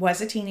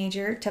was a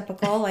teenager,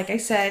 typical. Like I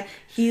said,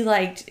 he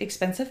liked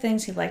expensive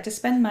things. He liked to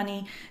spend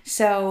money.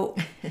 So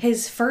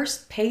his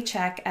first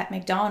paycheck at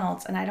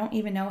McDonald's, and I don't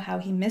even know how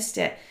he missed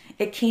it,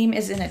 it came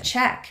as in a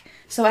check.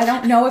 So I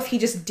don't know if he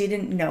just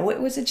didn't know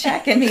it was a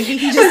check, and maybe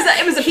he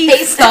just he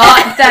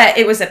thought that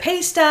it was a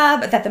pay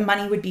stub, that the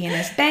money would be in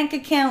his bank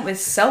account. It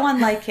was so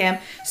unlike him.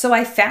 So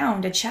I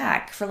found a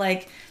check for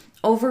like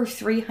over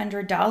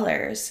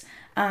 $300.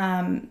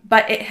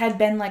 But it had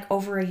been like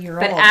over a year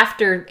old. But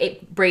after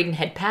Braedon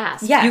had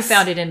passed, you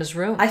found it in his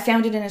room. I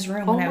found it in his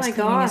room when I was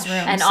cleaning his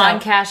room. An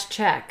uncashed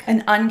check.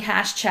 An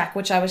uncashed check,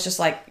 which I was just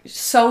like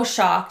so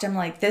shocked. I'm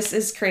like, this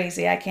is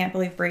crazy. I can't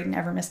believe Braedon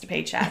ever missed a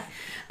paycheck.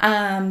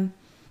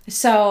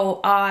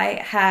 So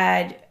I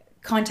had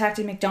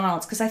contacted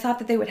McDonald's because I thought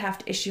that they would have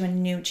to issue a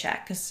new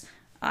check, because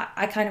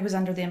I kind of was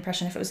under the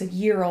impression if it was a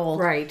year old,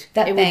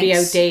 that it would be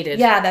outdated.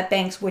 Yeah, that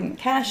banks wouldn't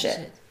cash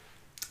it.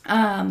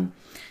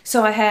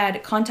 So I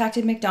had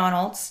contacted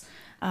McDonald's,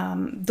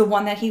 the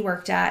one that he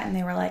worked at, and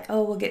they were like,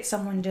 oh, we'll get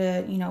someone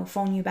to, you know,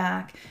 phone you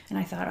back. And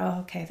I thought, oh,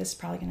 okay, this is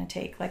probably going to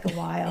take like a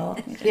while.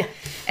 Yeah.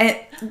 And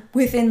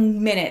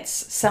within minutes,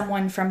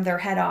 someone from their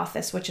head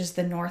office, which is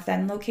the North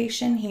End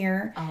location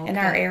here in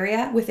our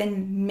area,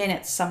 within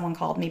minutes, someone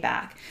called me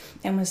back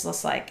and was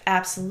just like,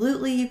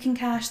 absolutely, you can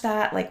cash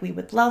that. Like, we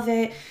would love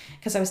it.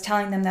 Because I was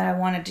telling them that I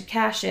wanted to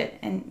cash it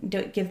and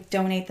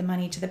donate the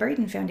money to the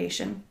Braedon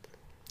Foundation.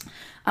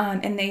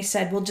 And they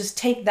said, we'll just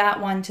take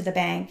that one to the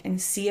bank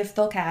and see if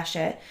they'll cash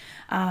it.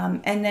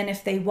 And then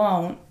if they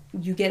won't,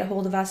 you get a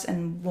hold of us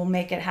and we'll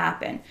make it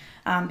happen.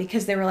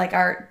 Because they were like,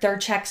 their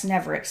checks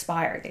never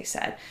expire, they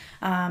said.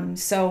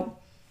 So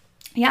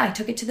yeah, I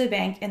took it to the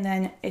bank, and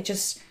then it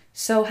just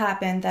so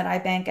happened that I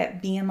bank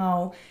at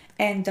BMO,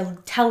 and the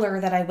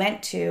teller that I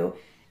went to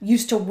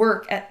used to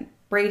work at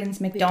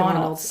Braedon's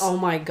McDonald's. Oh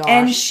my gosh.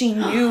 And she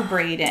knew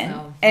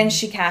Braedon, and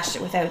she cashed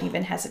it without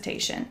even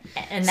hesitation.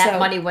 And that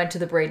money went to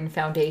the Braedon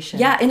Foundation.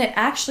 Yeah, and it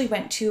actually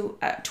went to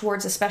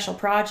towards a special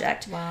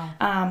project.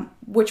 Wow.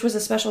 Which was a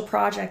special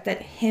project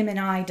that him and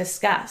I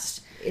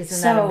discussed.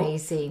 Isn't that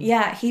amazing?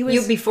 Yeah, he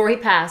was... before he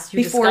passed,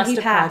 you discussed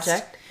a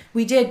project.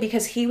 We did,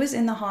 because he was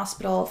in the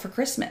hospital for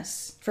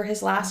Christmas. For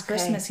his last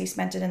Christmas, he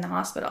spent it in the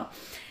hospital.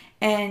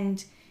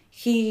 And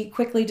he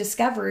quickly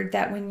discovered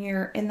that when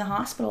you're in the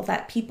hospital,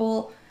 that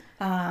people...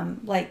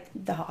 like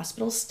the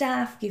hospital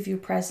staff give you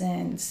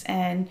presents,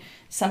 and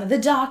some of the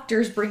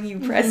doctors bring you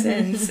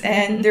presents,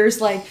 and there's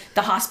like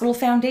the hospital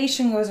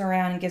foundation goes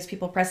around and gives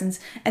people presents,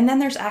 and then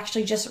there's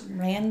actually just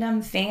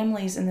random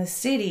families in the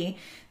city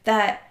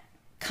that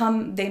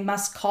come, they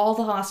must call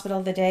the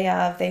hospital the day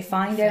of, they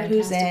find out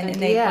who's in, and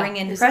they bring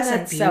in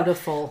presents.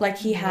 Beautiful. So like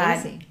he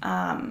had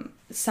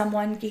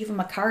someone gave him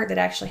a card that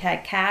actually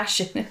had cash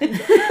in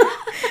it.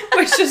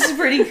 Which was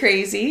pretty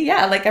crazy.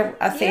 Yeah, like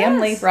a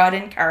family brought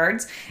in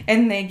cards,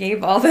 and they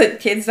gave all the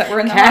kids that were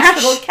in the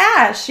hospital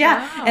cash.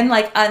 Yeah. Wow. And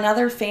like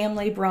another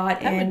family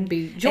brought in, would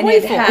be joyful.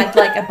 And it had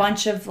like a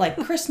bunch of like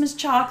Christmas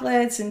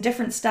chocolates and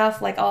different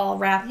stuff like all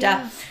wrapped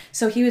up.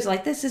 So he was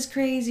like, this is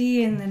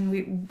crazy. And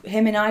then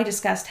him and I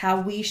discussed how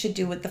we should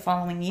do it the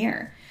following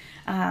year.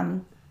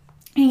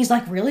 And he's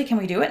like, really? Can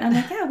we do it? And I'm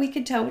like, yeah, we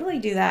could totally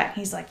do that. And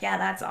he's like, yeah,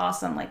 that's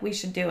awesome. Like, we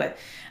should do it.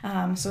 So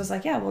I was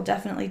like, yeah, we'll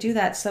definitely do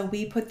that. So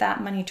we put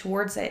that money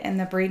towards it. And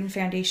the Braedon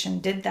Foundation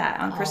did that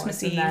on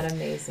Christmas Eve. Isn't that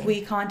amazing?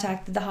 We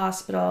contacted the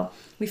hospital.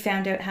 We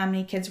found out how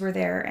many kids were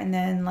there. And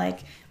then, like,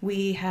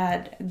 we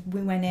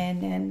went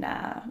in and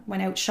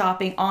went out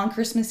shopping on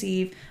Christmas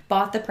Eve,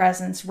 bought the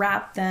presents,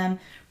 wrapped them,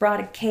 brought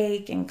a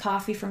cake and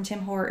coffee from Tim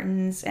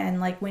Hortons, and,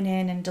 like, went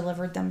in and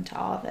delivered them to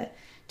all of it.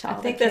 I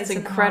think that's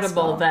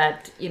incredible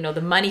that, you know,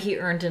 the money he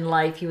earned in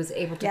life, he was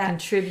able to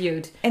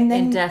contribute and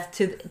then, in death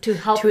to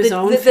help to his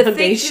own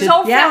foundation. His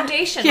own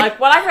foundation. Like,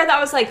 when I read that,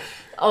 I was like,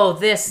 oh,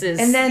 this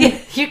is... And then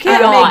you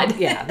can't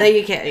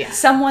you can't. Yeah.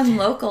 Someone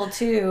local,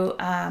 too,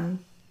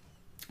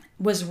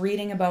 was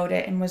reading about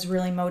it and was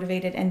really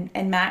motivated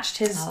and matched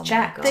his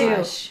check,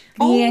 too.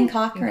 Leanne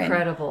Cochran.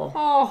 Incredible.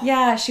 Oh.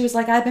 Yeah, she was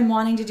like, I've been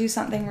wanting to do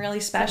something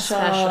really special.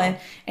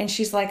 And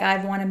she's like,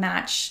 I want to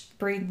match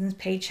Braedon's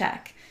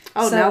paycheck.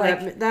 Oh, so, now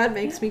like, that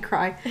makes me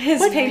cry.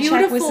 His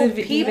paycheck was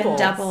even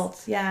doubled.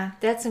 Yeah.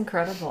 That's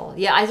incredible.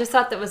 Yeah, I just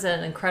thought that was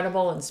an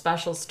incredible and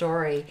special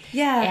story.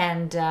 Yeah.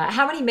 And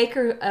how many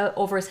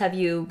makeovers have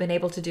you been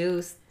able to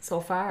do so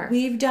far?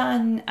 We've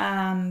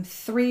done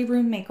 3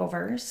 room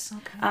makeovers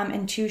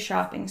and 2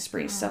 shopping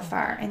sprees so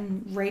far.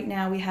 And right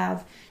now we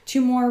have 2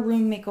 more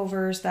room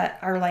makeovers that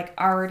are like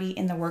already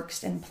in the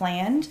works and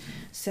planned.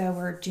 So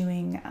we're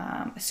doing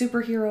a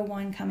superhero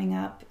one coming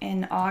up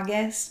in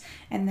August,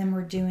 and then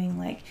we're doing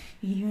like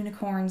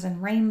unicorns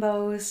and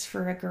rainbows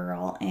for a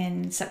girl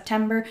in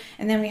September,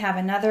 and then we have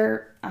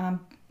another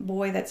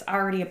boy that's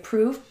already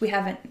approved. We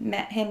haven't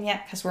met him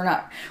yet because we're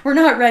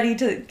not ready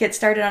to get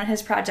started on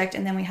his project,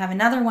 and then we have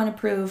another one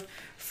approved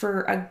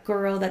for a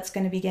girl that's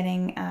going to be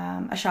getting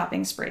a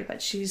shopping spree,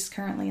 but she's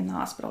currently in the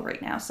hospital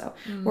right now, so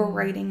we're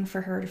waiting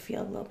for her to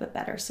feel a little bit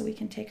better so we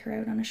can take her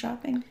out on a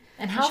shopping.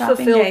 And how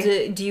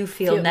fulfilled do you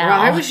feel now?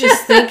 Well, I was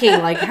just thinking,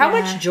 like, how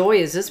much joy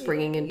is this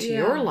bringing into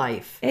your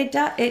life? It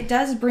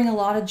does bring a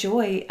lot of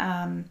joy.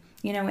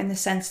 You know, in the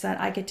sense that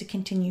I get to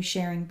continue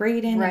sharing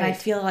Braedon, and I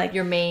feel like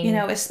your main, you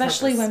know,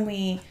 especially when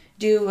we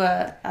do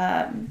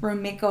a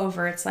room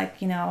makeover, it's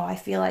like, you know, I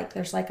feel like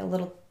there's like a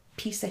little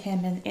piece of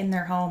him in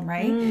their home,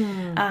 right?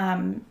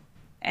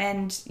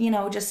 And you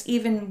know, just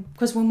even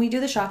because when we do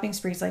the shopping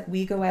sprees, like,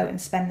 we go out and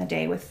spend the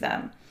day with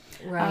them.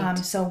 Right.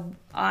 So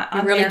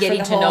I'm really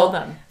getting to know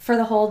them for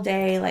the whole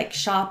day, like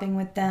shopping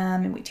with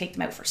them, and we take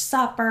them out for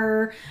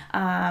supper.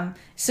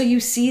 So you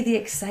see the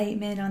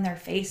excitement on their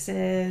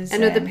faces.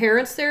 And are the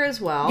parents there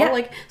as well? Yeah.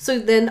 Like, so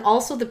then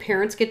also the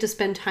parents get to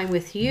spend time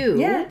with you.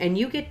 Yeah. And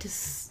you get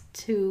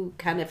to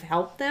kind of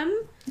help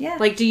them. Yeah.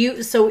 Like,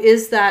 so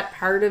is that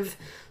part of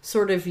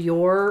sort of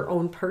your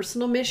own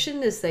personal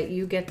mission, is that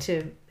you get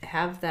to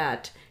have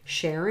that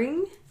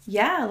sharing?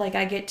 yeah, like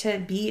I get to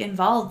be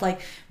involved.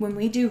 Like when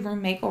we do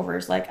room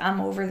makeovers, like I'm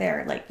over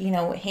there, like,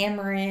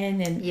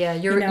 hammering and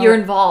you're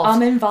involved.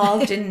 I'm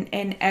involved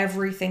in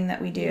everything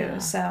that we do. Yeah.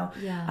 So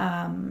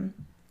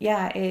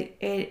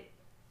it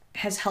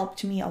has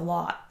helped me a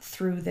lot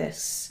through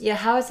this. Yeah,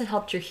 how has it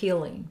helped your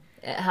healing?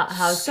 How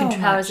has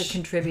it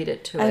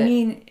contributed to it? I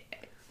mean,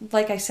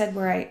 like I said,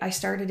 where I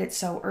started it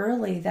so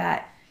early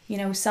that,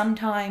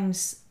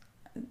 sometimes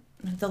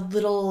the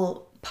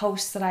little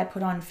posts that I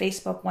put on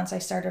Facebook once I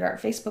started our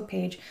Facebook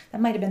page, that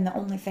might have been the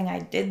only thing I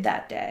did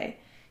that day.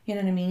 You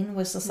know what I mean?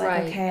 Was just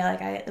like, okay,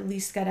 like I at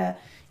least gotta,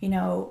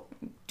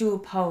 do a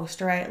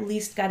post, or I at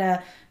least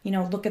gotta,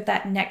 look at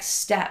that next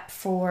step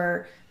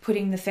for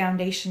putting the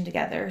foundation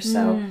together.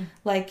 So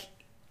like,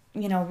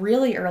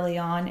 really early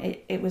on,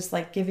 it was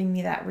like giving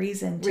me that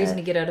reason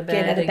to get out of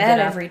bed,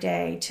 every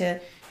day,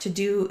 to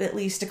do, at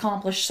least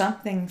accomplish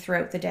something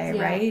throughout the day.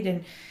 Right.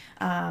 And,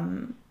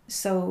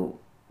 so,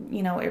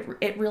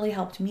 it really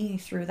helped me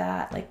through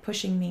that, like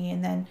pushing me.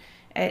 And then,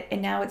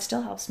 and now it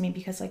still helps me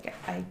because like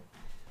I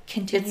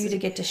continue to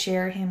get to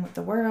share him with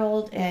the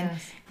world. And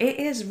it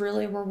is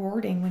really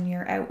rewarding when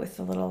you're out with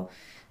a little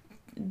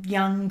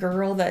young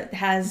girl that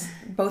has,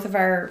 both of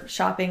our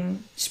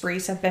shopping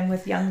sprees have been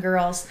with young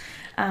girls.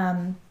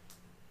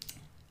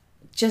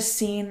 Just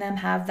seeing them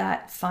have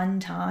that fun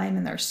time,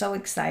 and they're so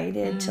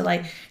excited to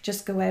like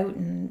just go out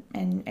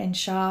and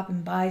shop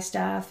and buy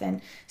stuff. And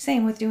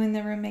same with doing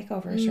the room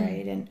makeovers,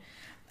 right?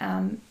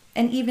 And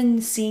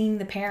even seeing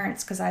the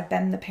parents, because I've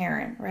been the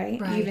parent, right?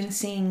 Even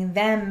seeing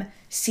them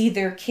see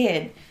their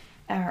kid,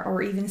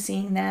 or even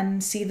seeing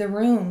them see the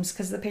rooms,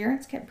 because the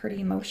parents get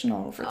pretty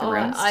emotional over the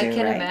rooms too. I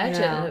can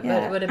imagine.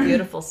 Yeah. What a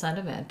beautiful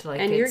sentiment!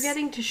 Like, and you're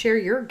getting to share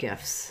your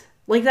gifts.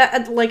 Like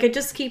that, like I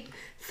just keep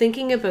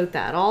thinking about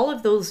that. All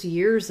of those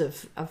years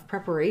of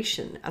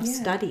preparation, of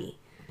study,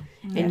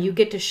 and you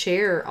get to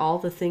share all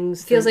the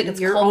things. Feels like it's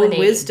your own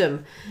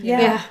wisdom.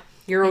 Yeah,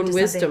 your own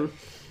wisdom.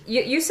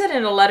 You said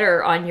in a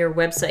letter on your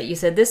website, you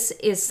said, this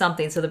is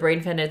something, so the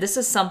Braedon Foundation, this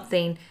is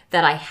something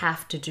that I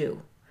have to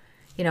do.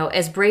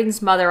 As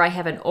Braedon's mother, I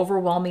have an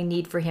overwhelming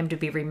need for him to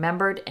be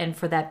remembered, and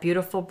for that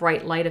beautiful,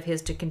 bright light of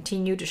his to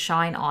continue to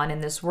shine on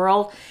in this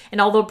world. And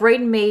although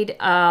Braedon made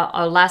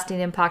a lasting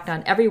impact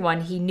on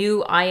everyone, he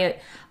knew I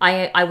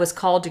was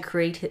called to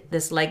create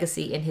this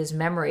legacy in his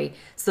memory,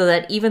 so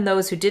that even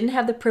those who didn't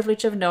have the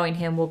privilege of knowing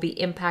him will be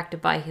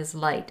impacted by his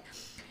light.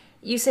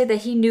 You say that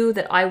he knew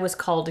that I was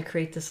called to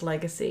create this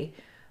legacy.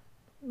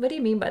 What do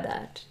you mean by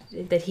that?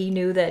 That he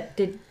knew that?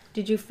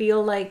 Did you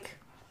feel like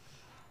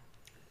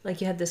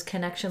you had this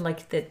connection,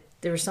 like that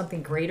there was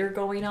something greater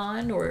going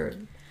on, or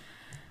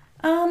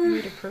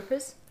greater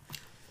purpose?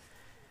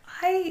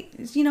 I,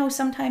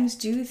 sometimes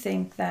do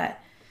think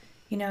that,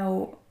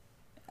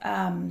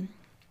 from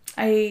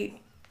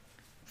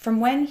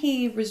when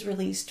he was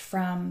released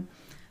from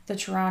the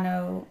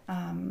Toronto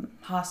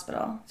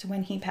hospital to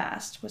when he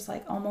passed was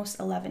like almost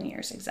 11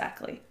 years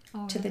exactly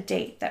to the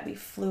date that we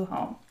flew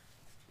home.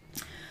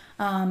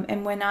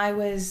 And when I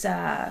was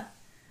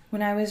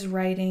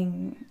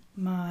writing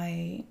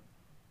my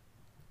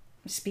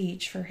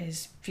speech for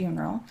his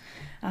funeral,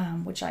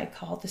 which I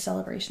called the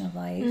celebration of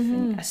life,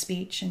 and a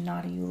speech and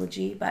not a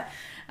eulogy, but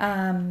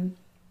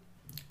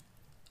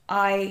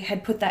I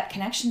had put that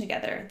connection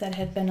together that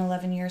had been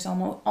 11 years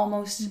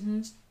almost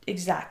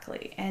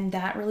exactly, and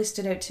that really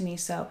stood out to me.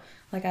 So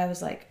like I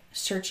was like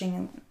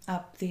searching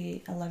up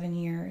the 11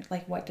 year,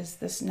 like what does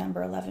this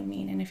number 11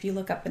 mean? And if you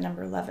look up the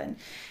number 11,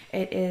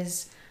 it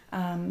is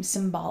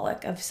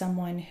symbolic of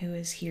someone who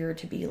is here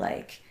to be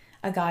like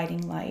a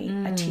guiding light,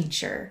 a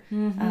teacher,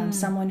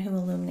 someone who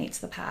illuminates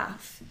the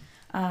path.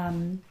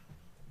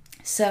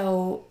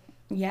 So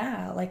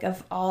yeah, like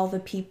of all the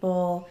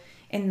people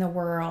in the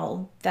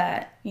world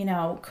that,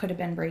 could have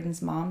been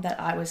Braedon's mom, that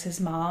I was his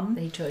mom.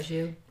 He chose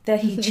you.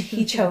 That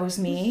he chose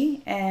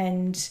me,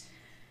 and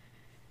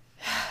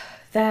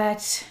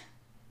that,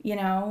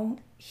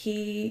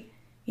 he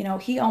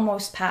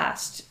almost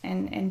passed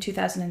in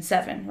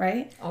 2007,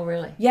 right? Oh,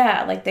 really?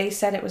 Yeah, like they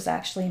said it was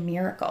actually a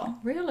miracle.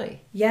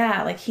 Really?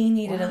 Yeah, like he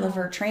needed a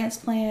liver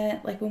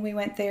transplant. Like when we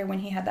went there, when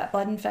he had that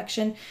blood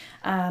infection,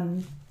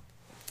 I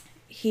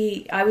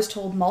was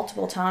told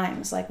multiple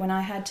times, like when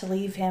I had to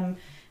leave him,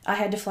 I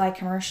had to fly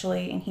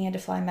commercially and he had to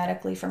fly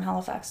medically from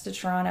Halifax to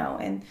Toronto.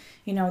 And,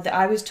 that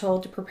I was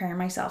told to prepare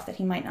myself that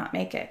he might not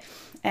make it.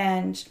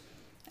 And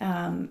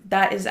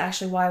that is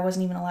actually why I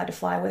wasn't even allowed to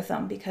fly with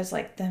them, because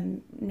like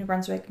the New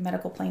Brunswick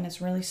medical plane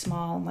is really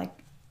small, and like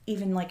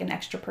even like an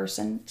extra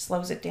person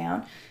slows it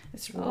down.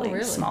 It's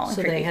really small and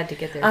so creepy. They had to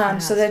get there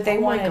so that they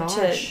wanted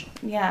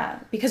to,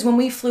 because when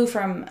we flew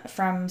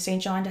from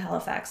St. John to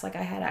Halifax, like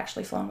I had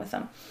actually flown with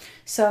them.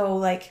 So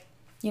like,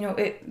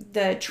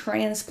 the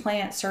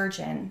transplant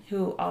surgeon,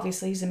 who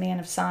obviously is a man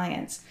of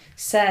science,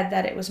 said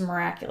that it was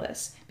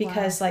miraculous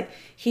because like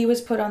he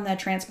was put on the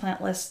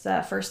transplant list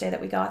the first day that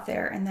we got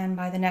there, and then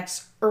by the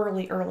next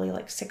early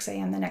like 6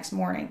 a.m. the next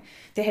morning,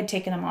 they had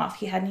taken him off.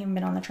 He hadn't even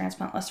been on the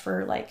transplant list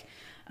for like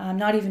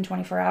not even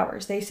 24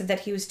 hours. They said that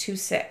he was too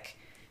sick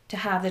to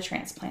have the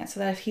transplant, so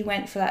that if he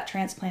went for that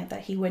transplant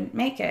that he wouldn't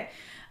make it.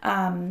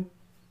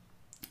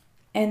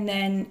 And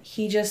then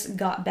he just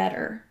got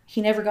better.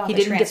 He never got the transplant.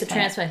 He didn't get the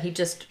transplant.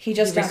 He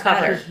just got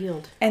better.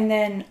 Healed. And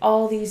then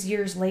all these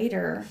years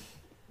later,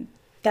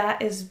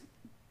 that is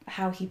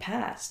how he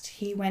passed.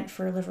 He went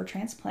for a liver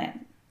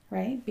transplant,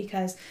 right?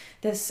 Because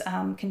this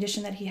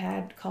condition that he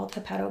had called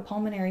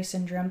hepatopulmonary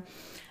syndrome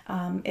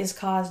is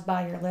caused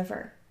by your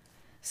liver.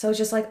 So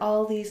just like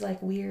all these like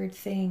weird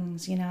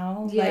things, you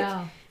know? Yeah.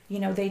 Like, you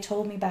know, they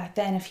told me back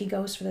then if he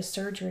goes for the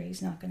surgery,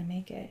 he's not going to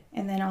make it.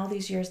 And then all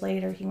these years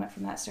later, he went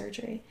from that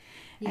surgery.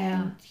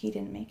 And he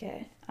didn't make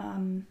it.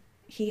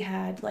 He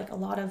had like a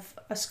lot of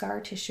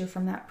scar tissue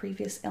from that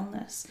previous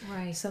illness.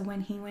 Right. So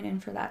when he went in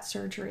for that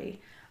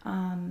surgery,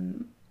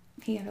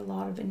 he had a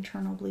lot of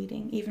internal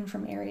bleeding, even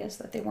from areas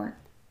that they weren't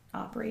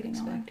operating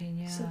on.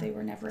 Yeah. So they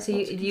were never able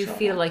to control you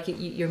feel like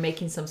you're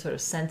making some sort of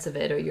sense of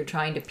it, or you're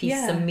trying to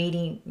piece some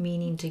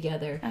meaning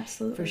together.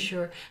 Absolutely. For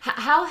sure.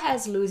 How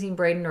has losing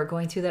Braedon, or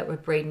going through that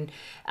with Braedon,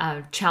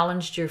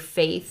 challenged your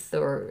faith,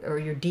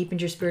 or your deepened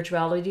your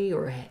spirituality,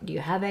 or do you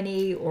have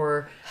any,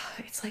 or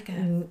it's like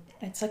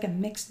a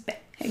mixed bag.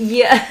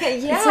 Yeah.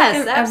 Yes,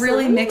 it's like a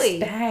really mixed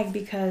bag,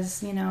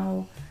 because, you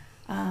know,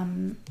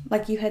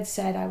 like you had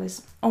said, I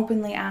was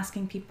openly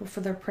asking people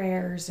for their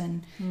prayers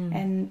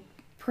and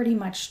pretty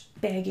much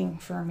begging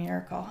for a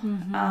miracle.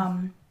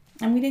 Mm-hmm.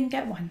 And we didn't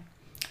get one.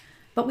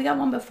 But we got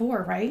one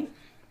before, right?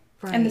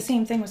 And the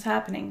same thing was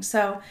happening.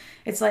 So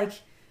it's like,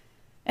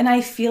 and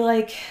I feel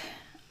like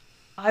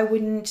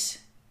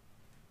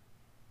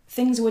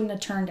things wouldn't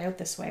have turned out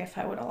this way if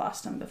I would have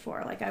lost him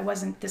before. Like, I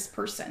wasn't this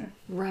person.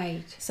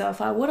 Right. So if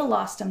I would have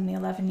lost him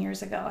 11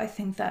 years ago, I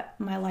think that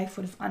my life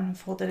would have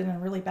unfolded in a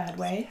really bad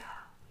way.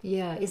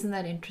 Yeah, isn't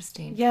that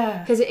interesting? Yeah.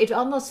 Because it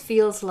almost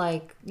feels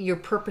like your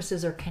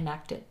purposes are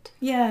connected.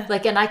 Yeah.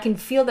 Like, and I can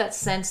feel that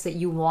sense that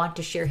you want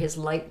to share his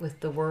light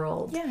with the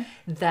world. Yeah.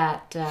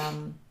 That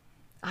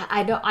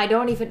I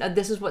don't even,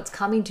 this is what's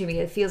coming to me.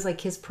 It feels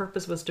like his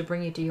purpose was to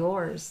bring you to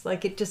yours.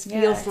 Like, it just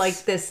feels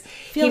like this,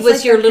 he was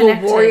like your little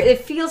connected warrior.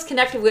 It feels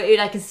connected with it.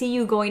 I can see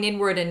you going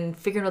inward and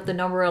figuring out the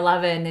number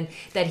 11, and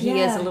that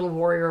he is a little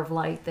warrior of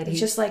light. That he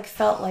just like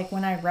felt like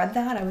when I read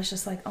that, I was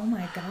just like, oh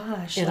my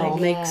gosh. It all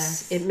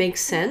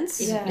makes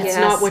sense. Yeah. It's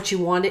not what you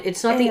wanted.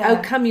 It's not the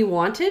outcome you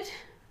wanted,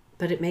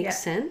 but it makes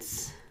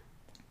sense.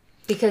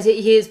 Because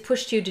he has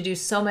pushed you to do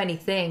so many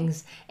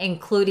things,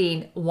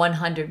 including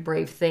 100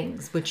 brave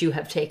things, which you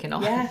have taken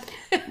on. Yeah.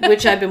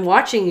 Which I've been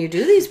watching you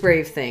do these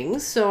brave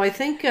things. So I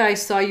think I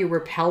saw you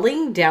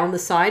rappelling down the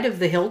side of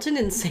the Hilton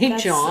in St.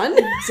 John.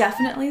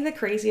 Definitely the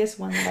craziest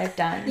one that I've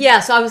done.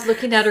 Yeah, so I was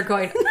looking at her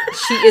going,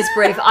 she is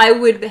brave. I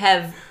would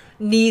have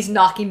knees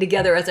knocking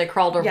together as I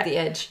crawled over the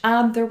edge.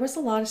 There was a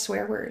lot of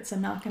swear words.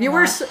 I'm not going to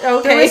lie.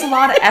 Okay. There was a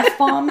lot of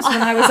F-bombs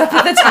when I was up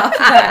at the top of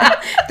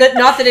that.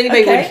 Not that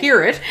anybody would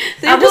hear it.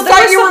 They just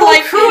thought you were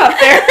like crew up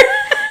there.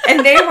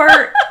 And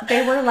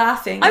they were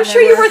laughing. I'm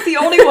sure you weren't the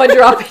only one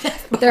dropping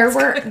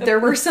F-bombs. There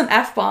were some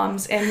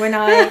F-bombs,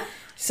 and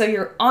so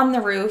you're on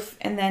the roof,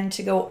 and then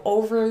to go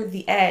over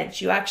the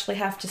edge, you actually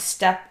have to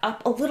step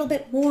up a little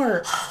bit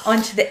more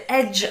onto the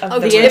edge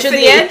of the edge of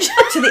the edge?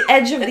 To the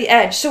edge of the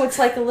edge. So it's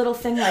like a little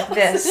thing like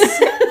this,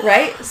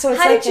 right? So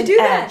it's How like did you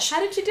do that? How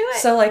did you do it?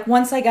 So like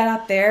once I got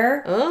up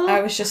there,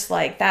 I was just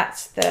like,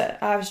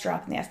 I was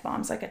dropping the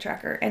F-bombs like a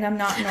trucker, and I'm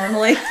not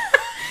normally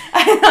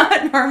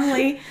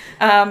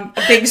a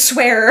big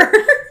swearer.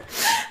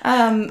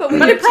 But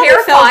it probably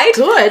felt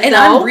good. And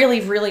I'm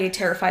really, really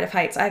terrified of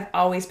heights. I've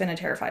always been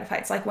terrified of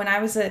heights. Like when I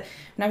was a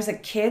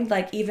kid,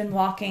 like even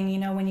walking, you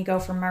know, when you go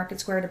from Market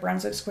Square to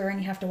Brunswick Square and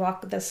you have to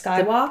walk the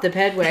skywalk, the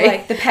pedway,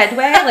 like the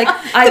pedway, like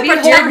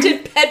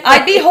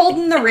I'd be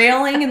holding the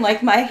railing, and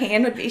like my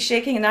hand would be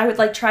shaking, and I would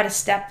like try to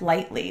step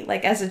lightly,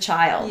 like as a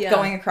child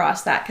going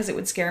across that, because it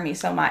would scare me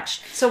so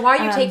much. So why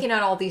are you taking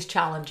on all these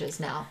challenges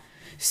now?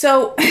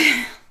 So,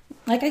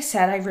 like I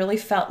said, I really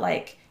felt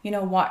like, you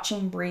know,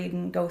 watching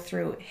Braedon go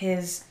through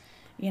his,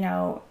 you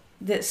know,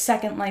 the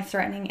second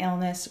life-threatening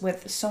illness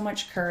with so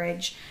much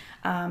courage,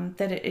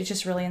 that it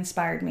just really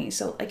inspired me.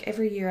 So like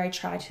every year I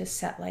try to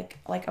set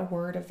like a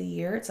word of the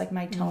year. It's like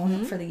my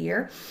tone for the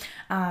year.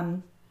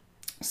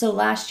 So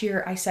last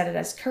year I set it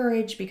as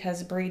courage,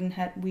 because Braedon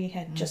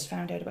had just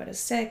found out about his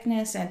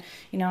sickness, and,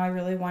 you know, I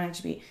wanted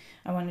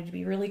to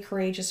be really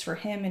courageous for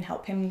him and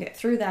help him get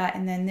through that.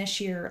 And then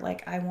this year,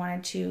 like, I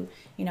wanted to,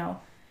 you know,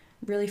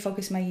 really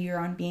focus my year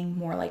on being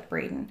more like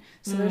Braedon.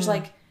 So there's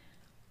like,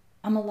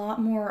 I'm a lot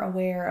more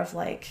aware of,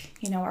 like,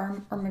 you know,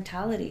 our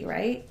mortality,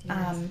 right?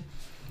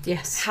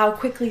 Yes. How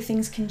quickly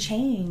things can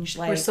change.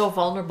 Like, we're so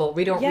vulnerable.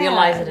 We don't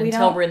realize it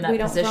until we're in that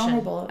position.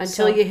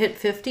 Until you hit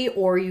 50,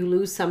 or you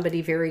lose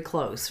somebody very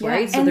close,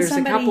 right? So there's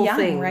a couple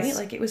things. Right?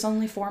 Like, it was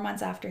only 4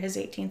 months after his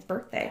 18th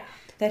birthday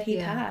that he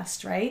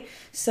passed, right?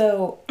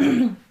 So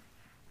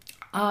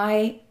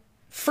I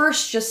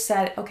first just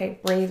said, okay,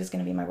 brave is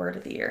going to be my word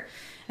of the year.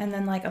 And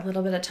then like a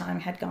little bit of time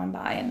had gone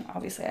by, and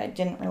obviously I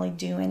didn't really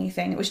do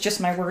anything. It was just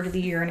my word of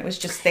the year, and it was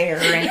just there.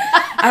 And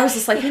I was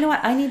just like, you know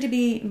what? I need to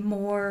be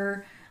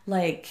more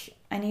like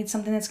I need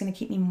something that's going to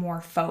keep me more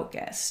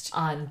focused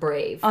on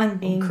brave, on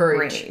being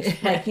courage.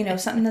 brave. Like, you know,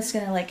 something that's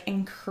going to like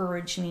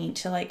encourage me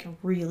to like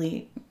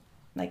really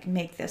like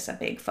make this a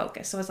big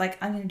focus. So it's like,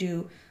 I'm going to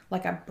do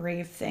like a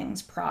Brave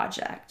Things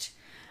project.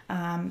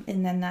 And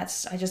then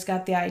I just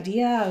got the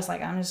idea. I was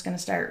like, I'm just going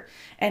to start.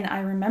 And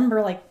I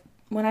remember like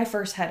when I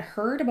first had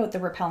heard about the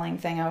rappelling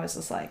thing, I was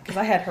just like, because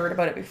I had heard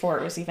about it before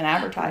it was even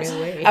advertised.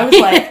 Really? I was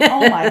like,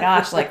 oh my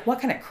gosh, like what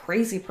kind of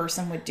crazy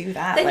person would do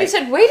that? Then like, you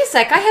said, wait a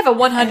sec, I have a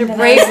 100 and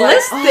brave then I was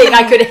list like, thing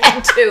I could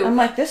add to. I'm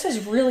like, this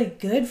is really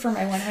good for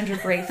my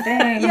 100 brave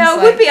things. Yeah, it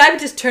like, would be. I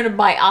would just turn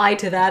my eye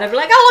to that. I'd be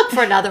like, I'll look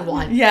for another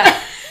one. Yeah.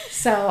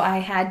 So I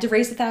had to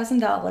raise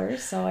 $1,000.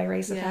 So I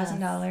raised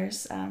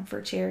 $1,000 for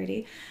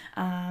charity.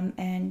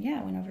 And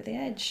yeah, I went over the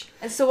edge.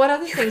 And so what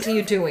other things are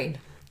you doing?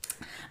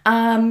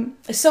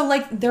 So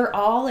like they're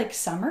all like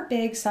some are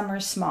big, some are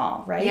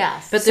small, right?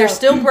 Yes. But they're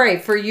still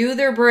brave. For you,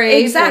 they're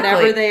brave, exactly.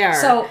 whatever they are.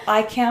 So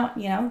I count,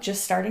 you know,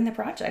 just starting the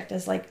project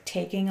as like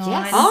taking on.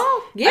 Yes.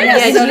 Oh,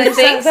 yes. Yeah, So do you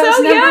think that was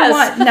so? number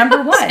Yes. one.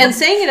 Number one. And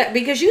saying it,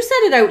 because you said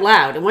it out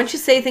loud. And once you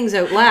say things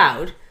out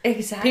loud,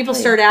 exactly. people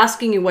start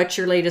asking you, what's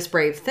your latest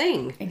brave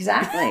thing?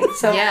 Exactly.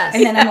 So, Yes.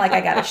 and then I'm like,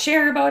 I got to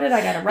share about it.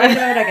 I got to write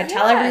about it. I got to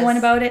tell Yes. everyone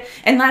about it.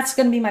 And that's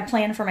going to be my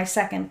plan for my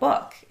second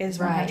book is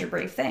Right. 100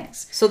 Brave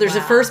Things. So there's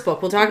a first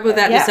book. We'll talk about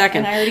that in a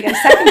second. And I already got a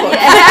second book.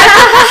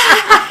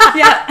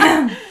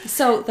 Yeah.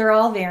 So they're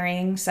all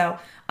varying. So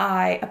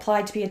I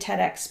applied to be a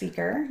TEDx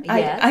speaker.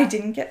 Yes. I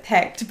didn't get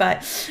picked,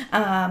 but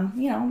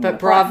you know. But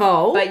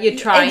bravo. But you're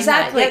trying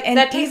Exactly. that. And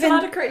that takes even- a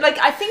lot of courage. Like,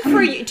 I think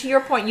for you, to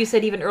your point, you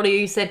said even earlier,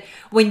 you said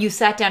when you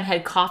sat down and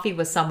had coffee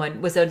with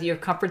someone, was out of your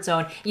comfort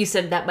zone, you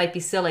said that might be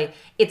silly.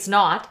 It's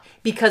not,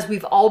 because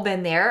we've all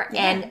been there.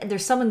 Yeah. And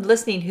there's someone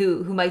listening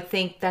who might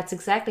think that's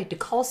exactly to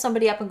call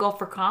somebody up and go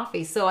for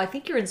coffee. So I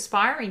think you're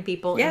inspiring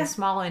people Yeah. in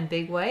small and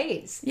big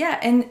ways. Yeah,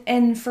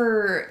 and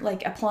for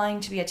like applying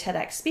to be a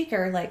TEDx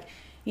speaker, like,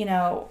 you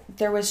know,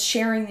 there was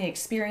sharing the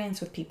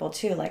experience with people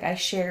too. Like I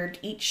shared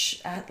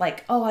each,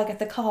 like, oh, I got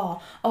the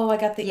call. Oh, I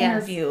got the Yes.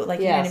 interview. Like,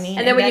 you know what I Yes. mean?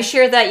 And then when you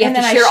share that, you have and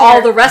to then I share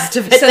all the rest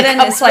of it. So that then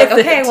comes it's like, with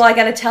okay, it. well, I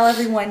got to tell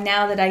everyone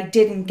now that I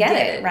didn't get Did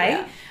it, it,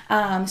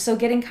 right? So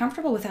getting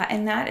comfortable with that.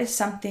 And that is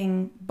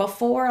something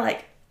before,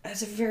 like,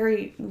 it's a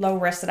very low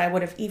risk that I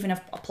would have even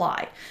have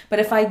applied. But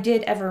if I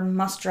did ever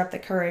muster up the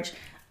courage,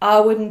 I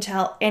wouldn't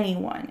tell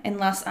anyone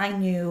unless I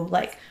knew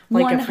like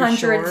a for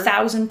sure.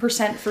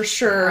 100,000% for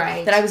sure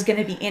Right. that I was going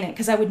to be in it,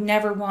 because I would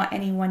never want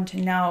anyone to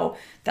know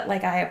that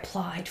like I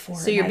applied for it.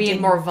 So you're and I being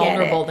didn't more get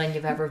vulnerable it. than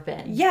you've ever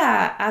been.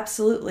 Yeah,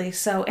 absolutely.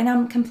 So, and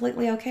I'm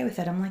completely okay with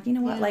it. I'm like, you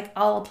know what? Like,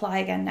 I'll apply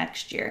again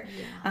next year,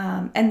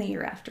 and the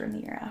year after, and the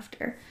year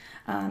after,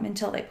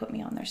 until they put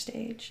me on their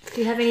stage.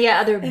 Do you have any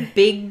other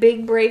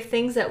big brave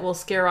things that will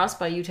scare us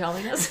by you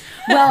telling us?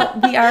 Well,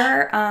 we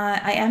are.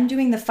 I am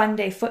doing the Fun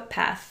Day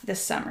footpath this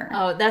summer.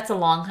 Oh, that's a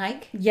long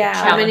hike. Yeah.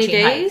 How many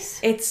Challenging hike. days?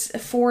 It's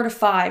 4 to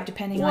 5,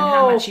 depending on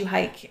how Whoa. much you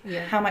hike,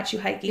 how much you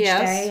hike each Yes.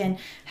 day, and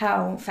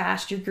how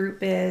fast your group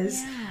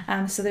is.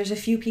 Yeah. So there's a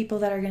few people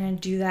that are going to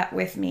do that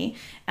with me,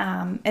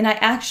 and I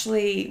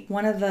actually,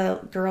 one of the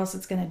girls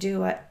that's going to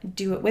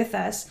do it with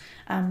us,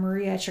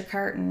 Maria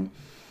Chicarton.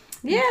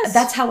 Yes.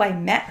 That's how I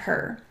met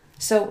her.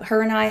 So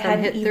her and I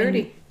hadn't Hit even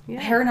 30.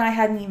 Yeah. her and I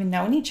hadn't even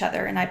known each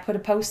other, and I put a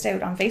post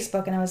out on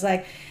Facebook, and I was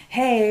like,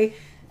 "Hey,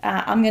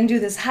 I'm gonna do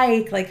this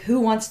hike. Like, who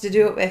wants to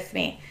do it with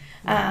me?"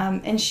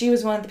 And she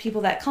was one of the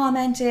people that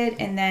commented,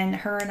 and then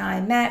her and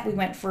I met. We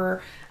went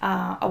for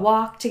a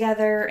walk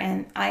together,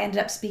 and I ended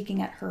up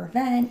speaking at her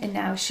event, and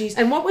now she's.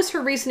 And what was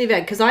her recent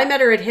event? Because I met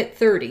her at Hit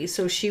 30,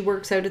 so she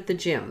works out at the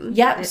gym.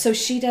 Yeah, so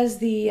she does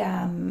the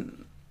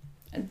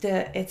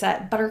it's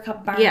at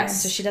Buttercup Barn.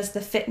 Yes. So she does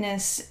the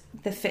fitness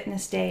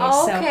days.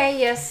 Oh, So okay,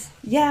 yes.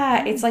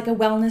 yeah, it's like a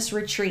wellness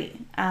retreat.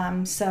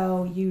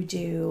 So you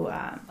do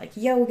like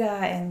yoga,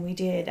 and we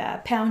did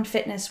pound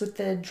fitness with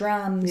the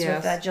drums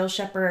Yes. with Jill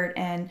Shepherd,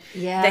 and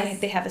Yes.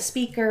 they have a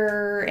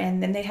speaker,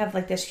 and then they have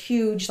like this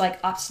huge like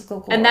obstacle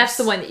course. And that's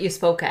the one that you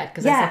spoke at,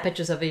 because I Yeah. saw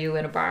pictures of you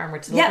in a barn,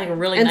 which looks Yeah. like a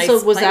really And nice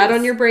so was that place.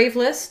 on your brave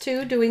list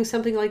too, doing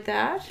something like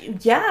that?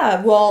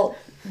 Yeah, well,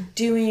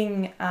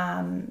 doing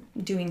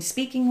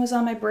speaking was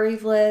on my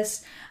brave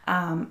list.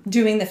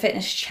 Doing the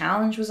fitness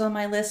challenge was on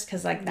my list,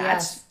 because like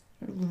that's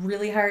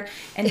really hard,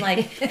 and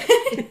like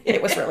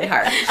it was really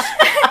hard.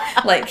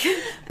 Like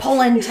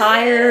pulling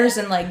tires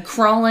and like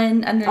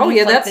crawling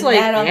underneath that's the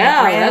net on the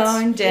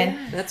ground,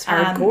 that's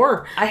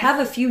hardcore. I have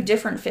a few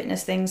different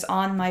fitness things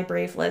on my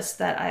brave list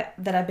that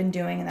I've been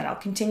doing, and that I'll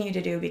continue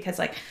to do, because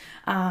like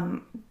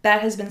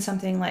that has been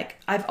something like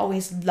I've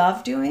always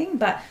loved doing,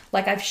 but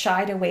like I've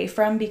shied away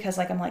from, because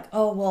like I'm like,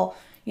 oh well,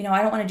 you know,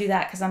 I don't want to do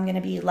that because I'm going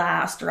to be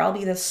last, or I'll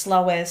be the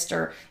slowest,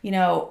 or you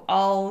know,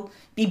 I'll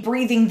be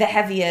breathing the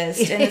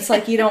heaviest, and it's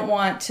like you don't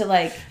want to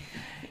like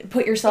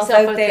put yourself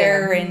out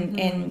there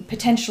and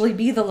potentially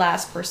be the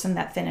last person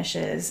that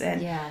finishes,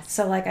 and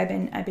so like I've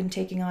been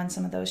taking on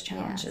some of those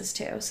challenges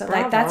too. So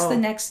like that's the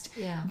next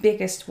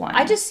biggest one.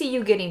 I just see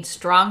you getting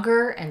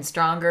stronger and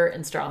stronger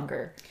and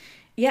stronger.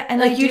 Yeah,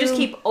 and like you just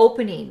keep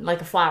opening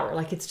like a flower,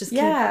 like it's just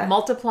keep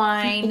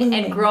multiplying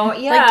and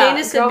growing. Yeah, like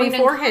Dana said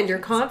beforehand, your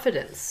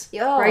confidence,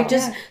 right?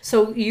 Just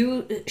so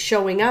you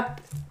showing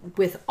up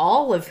with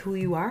all of who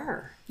you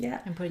are. Yeah.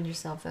 And putting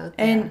yourself out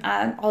there. And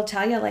I'll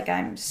tell you, like,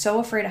 I'm so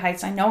afraid of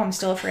heights. I know I'm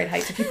still afraid of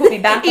heights. If you put me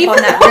back up on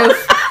that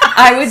roof,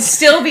 I would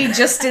still be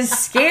just as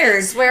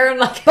scared. Swearing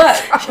like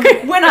But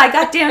when I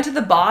got down to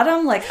the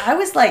bottom, like, I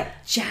was, like,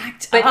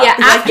 jacked up. But yeah,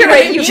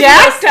 after you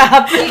jacked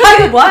up.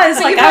 I was.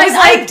 Like, I was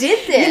like, I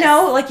did this. You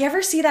know, like, you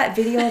ever see that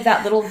video of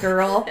that little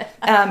girl,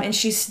 and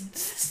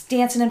she's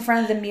dancing in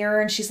front of the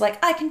mirror, and she's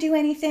like, I can do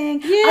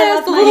anything. Yeah, I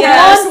love the my little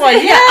house. blonde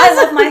one. Yeah, I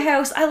love my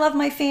house. I love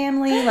my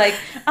family. Like,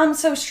 I'm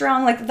so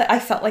strong. Like, I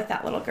felt like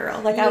that little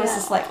girl. Like, I was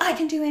just like, I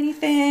can do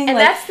anything. And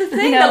like, that's the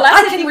thing. You know, the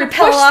lesson I can you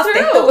rappel off through.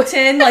 the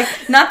Hilton. Like,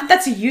 not that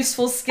that's a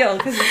useful skill,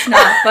 because it's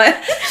not.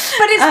 But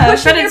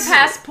it's pushing your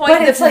past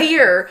point, the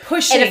fear, like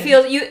pushing. And it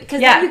feels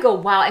because then you go,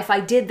 wow, if I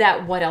did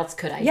that, what else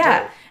could I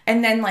do?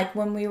 And then, like,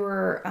 when we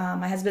were,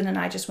 my husband and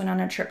I just went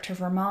on a trip to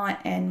Vermont,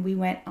 and we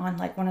went on,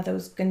 like, one of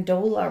those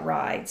gondola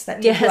rides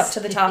that take you up to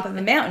the top of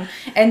the mountain.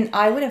 And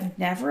I would have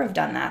never have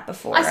done that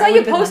before. I saw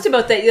you post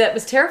about that. That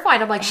was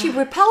terrifying. I'm like, she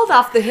rappelled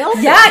off the hill.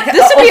 Yeah.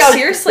 This would be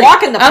seriously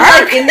walk in the park.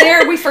 I'm like, in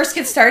there, we first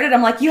get started,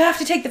 I'm like, you have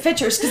to take the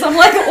pictures, because I'm,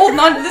 like, holding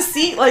onto the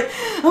seat. Like,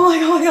 I'm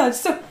like, oh, my God.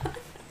 So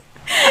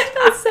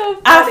that's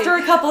so funny. After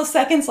a couple of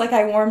seconds, like,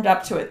 I warmed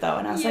up to it, though.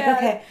 And I was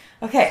like,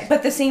 okay.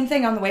 But the same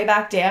thing on the way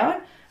back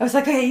down. I was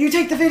like, okay, you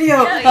take the video.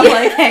 I'm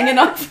like hanging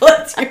on for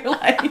your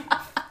life.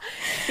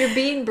 You're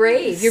being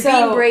brave. You're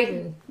being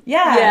Braedon.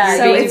 Yeah.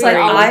 So it's like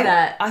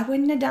I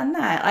wouldn't have done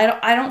that.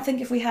 I don't think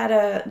if we had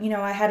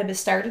I had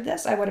started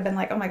this, I would have been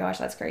like, oh my gosh,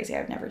 that's crazy. I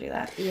would never do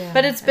that. Yeah.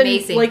 But it's been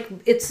amazing. Like,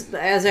 it's,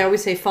 as I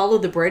always say, follow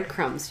the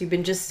breadcrumbs. You've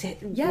been just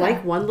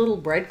like one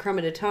little breadcrumb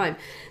at a time.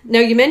 Now,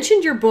 you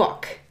mentioned your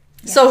book.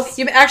 Yes. So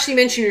you actually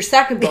mentioned your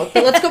second book,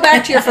 but let's go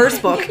back to your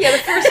first book. The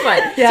first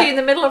one. So you're in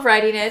the middle of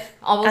writing it,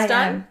 almost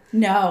done?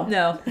 No.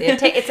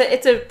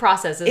 It's a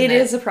process, isn't it? It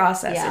is a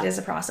process. Yeah. It is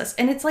a process.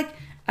 And it's like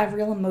a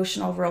real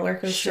emotional roller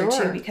coaster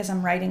too, because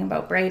I'm writing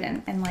about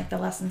Braedon and like the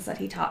lessons that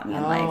he taught me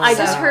in life. I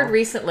just heard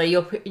recently,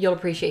 you'll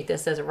appreciate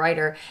this as a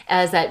writer,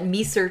 as that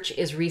me search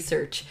is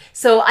research.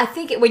 So I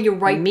think when you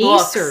write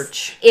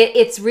books,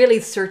 it's really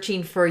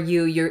searching for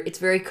you. It's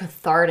very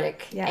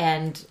cathartic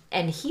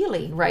and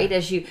healing, right?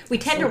 We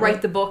tend to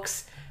write the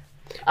books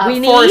for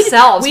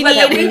ourselves,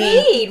 that we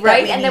need,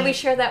 right? And then we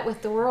share that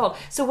with the world.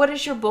 So what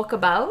is your book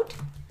about?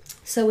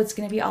 So it's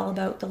going to be all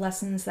about the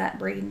lessons that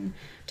Braedon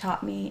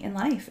taught me in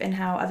life and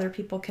how other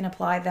people can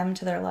apply them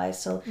to their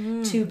lives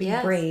to be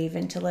brave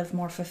and to live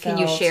more fulfilled.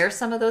 Can you share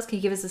some of those? Can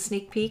you give us a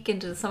sneak peek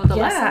into some of the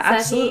lessons? Yeah,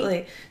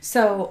 absolutely.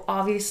 So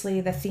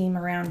obviously the theme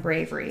around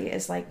bravery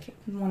is like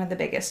one of the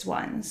biggest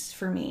ones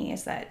for me,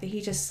 is that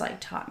he just like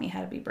taught me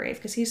how to be brave,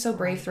 because he's so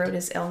brave throughout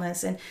his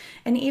illness and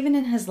even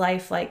in his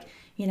life, like,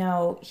 you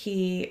know,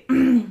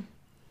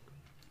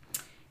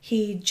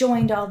 he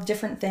joined all the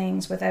different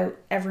things without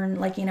ever,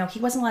 like, you know, he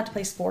wasn't allowed to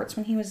play sports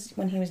when he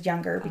was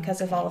younger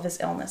because of all of his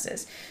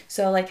illnesses.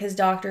 So like his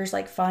doctors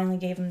like finally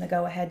gave him the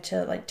go ahead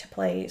to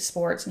play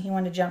sports, and he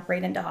wanted to jump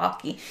right into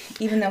hockey,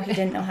 even though he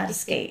didn't know how to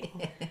skate.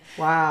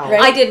 Wow.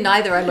 Right? I didn't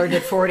either. I learned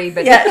at 40,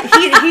 but yeah,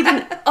 he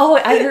didn't. Oh,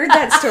 I heard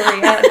that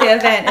story at the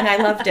event and I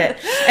loved it.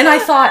 And I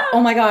thought, oh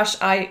my gosh,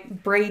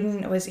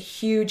 Braedon was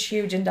huge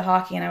into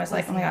hockey, and I was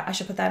like, oh my god, I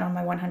should put that on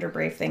my 100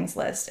 brave things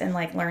list and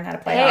like learn how to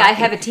play hockey. I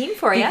have a team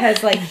for you.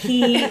 Because like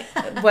he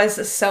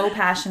was so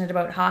passionate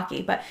about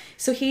hockey, but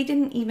so he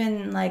didn't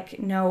even like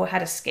know how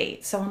to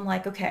skate. So I'm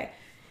like, okay,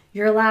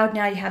 you're allowed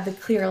now, you have the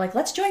clear, like,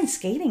 let's join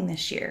skating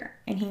this year.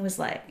 And he was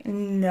like,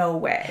 no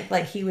way.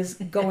 Like, he was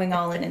going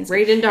all in and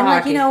right into and hockey.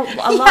 Like, you know,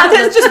 a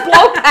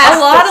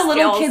lot of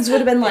little kids would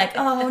have been like,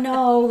 oh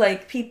no,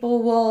 like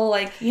people will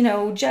like, you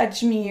know,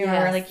 judge me,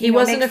 or like he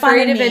wasn't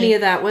afraid of any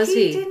of that, was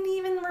he? He didn't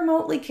even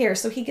remotely care.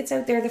 So he gets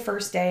out there the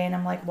first day, and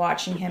I'm like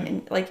watching him,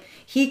 and like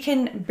he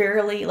can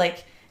barely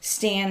like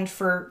stand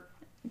for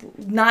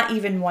not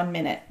even 1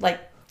 minute. Like,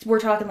 we're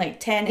talking like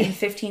 10 and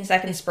 15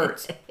 second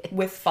spurts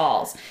with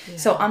falls. Yeah.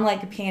 So I'm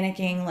like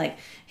panicking. Like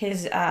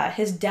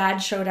his dad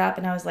showed up,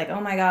 and I was like, oh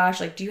my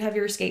gosh, like, do you have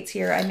your skates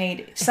here?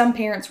 Some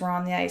parents were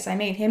on the ice. I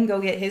made him go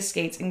get his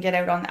skates and get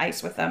out on the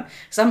ice with them.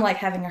 So I'm like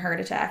having a heart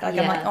attack. Like,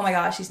 I'm like, oh my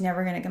gosh, he's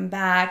never going to come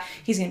back.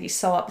 He's going to be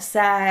so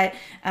upset.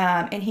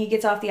 And he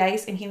gets off the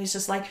ice, and he was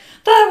just like,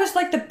 that was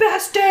like the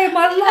best day of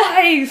my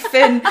life.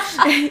 And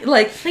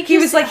like he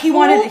was like, he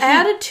wanted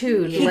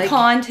attitude. He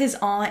conned his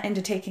aunt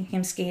into taking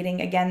him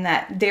skating again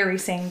that very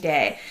same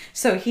day.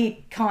 So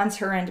he cons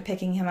her into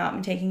picking him up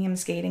and taking him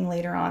skating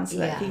later on, so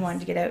that he wanted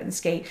to get out and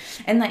skate.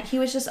 And like he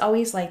was just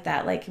always like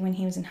that. Like when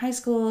he was in high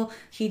school,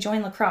 he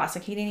joined lacrosse.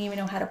 Like he didn't even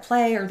know how to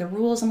play or the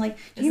rules. I'm like,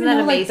 do you even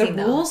know like the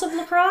rules of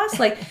lacrosse?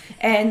 Like,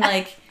 and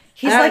like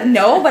He's like,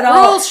 no, but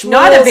rules,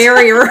 not a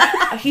barrier.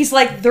 He's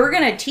like, they're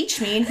going to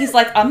teach me. And he's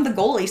like, I'm the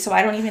goalie, so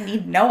I don't even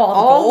need to know all the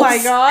goals. Oh, my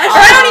gosh.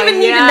 I don't even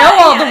need to know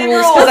all the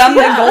rules because I'm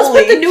the goalie. Let's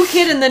put the new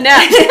kid in the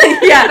net.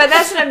 Yeah, but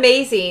that's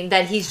amazing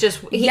that he's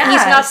just, he's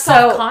not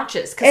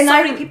self-conscious because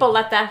so many people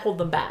let that hold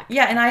them back.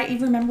 Yeah, and I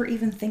remember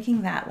even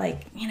thinking that,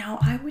 like,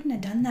 I wouldn't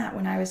have done that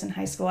when I was in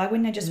high school. I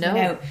wouldn't have just went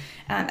out.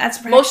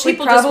 That's most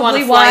people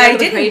probably why I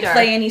didn't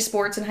play any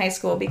sports in high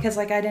school, because,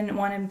 like, I didn't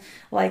want to,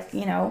 like,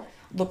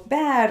 look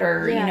bad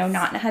or,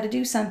 not know how to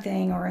do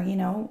something or,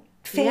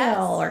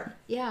 fail or...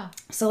 Yeah.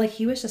 So, like,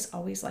 he was just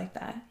always like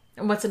that.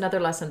 And what's another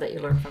lesson that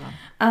you learned from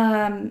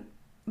him?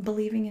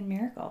 Believing in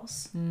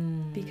miracles.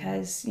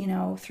 Because,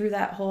 through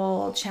that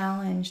whole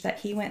challenge that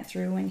he went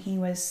through when he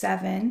was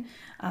 7,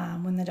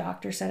 when the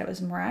doctor said it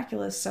was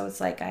miraculous. So it's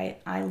like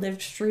I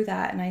lived through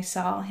that, and I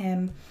saw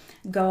him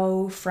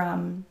go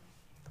from,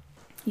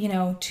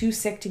 too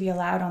sick to be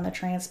allowed on the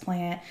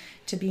transplant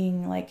to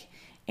being, like,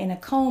 in a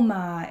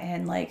coma,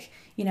 and, like,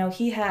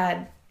 he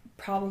had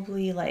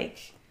probably,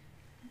 like,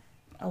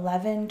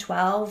 11,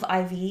 12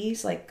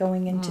 IVs, like,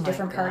 going into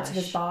different parts of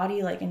his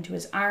body, like into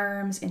his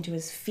arms, into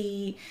his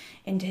feet,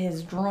 into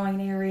his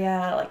groin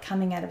area, like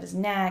coming out of his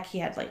neck. He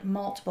had, like,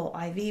 multiple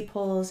IV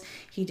pulls.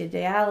 He did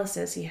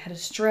dialysis. He had a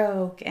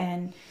stroke.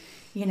 And,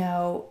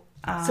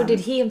 so did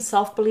he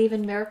himself believe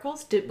in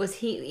miracles? Was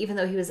he, even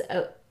though he was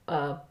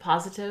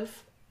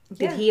positive,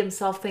 did he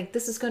himself think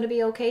this is going to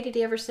be okay? Did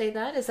he ever say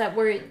that? Is that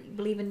where you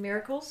believe in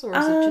miracles, or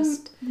is it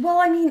just... Well,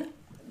 I mean,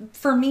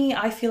 for me,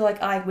 I feel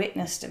like I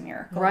witnessed a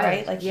miracle,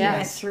 right? Like, he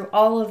went through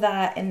all of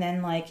that, and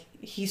then, like,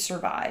 he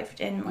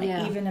survived. And,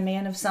 like, even a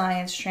man of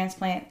science,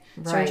 transplant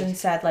surgeon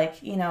said, like,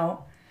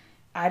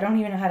 I don't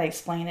even know how to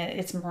explain it.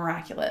 It's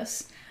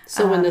miraculous.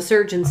 So when the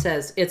surgeon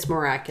says it's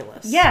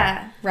miraculous.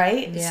 Yeah,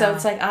 right? Yeah. So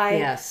it's like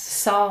I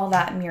saw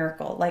that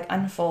miracle, like,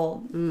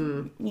 unfold,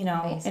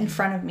 in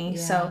front of me.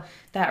 Yeah. So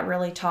that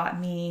really taught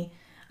me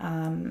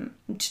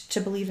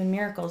to believe in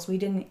miracles. We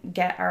didn't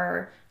get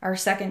our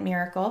second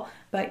miracle,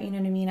 but you know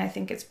what I mean? I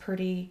think it's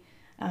pretty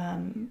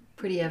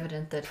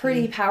evident that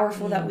pretty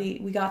powerful that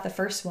we got the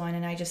first one.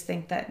 And I just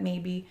think that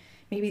maybe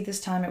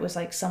this time it was,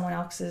 like, someone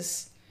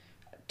else's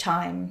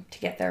time to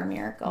get their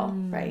miracle,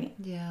 right?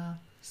 Yeah.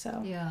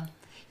 So yeah.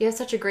 You have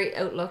such a great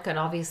outlook, and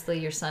obviously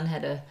your son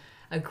had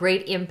a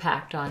great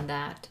impact on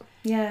that.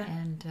 Yeah.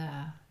 And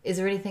is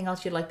there anything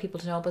else you'd like people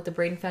to know about the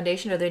Braedon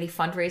Foundation? Are there any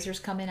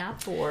fundraisers coming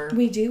up? Or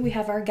we do. We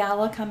have our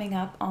gala coming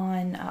up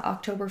on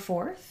October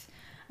 4th.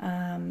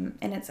 And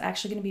it's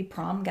actually going to be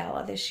prom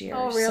gala this year.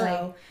 Oh,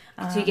 really?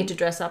 So you get to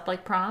dress up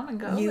like prom and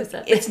go?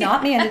 It's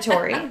not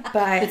mandatory,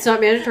 but... It's not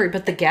mandatory,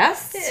 but the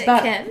guests?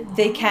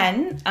 They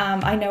can.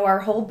 I know our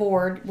whole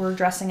board, we're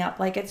dressing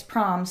up like it's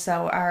prom,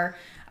 so our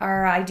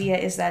idea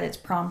is that it's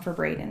prom for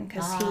Braedon,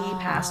 because he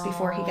passed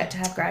before he got to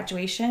have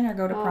graduation or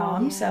go to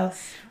prom. Yes. So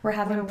we're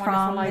having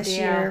prom this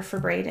year for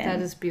Braedon.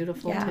 That is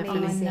beautiful. Yeah,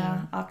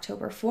 on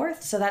October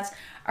 4th. So that's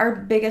our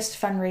biggest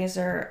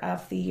fundraiser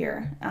of the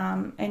year.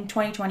 In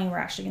 2020, we're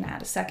actually going to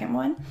add a second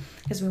one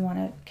because we want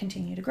to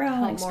continue to grow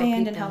and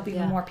expand and help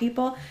even more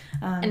people.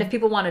 And if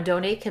people want to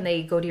donate, can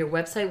they go to your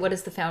website? What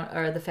is the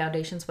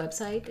foundation's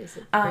website? Is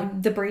it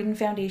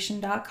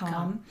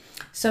thebraedonfoundation.com.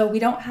 So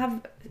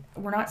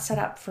we're not set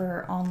up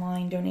for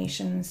online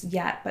donations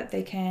yet, but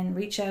they can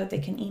reach out, they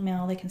can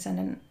email, they can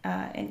send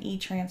an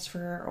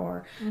e-transfer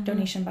or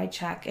donation by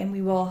check, and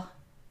we will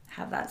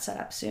have that set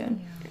up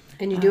soon. Yeah.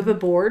 And you do have a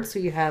board, so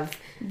you have...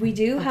 We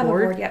do have a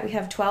board, yeah. We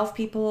have 12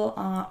 people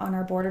on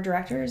our board of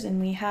directors,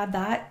 and we had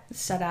that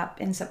set up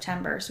in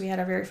September. So we had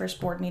our very first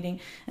board meeting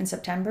in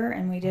September,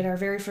 and we did our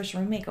very first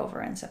room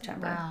makeover in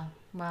September.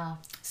 Wow.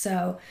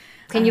 So...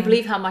 Can you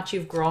believe how much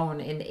you've grown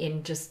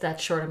in just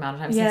that short amount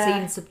of time, since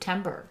even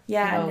September?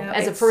 Yeah,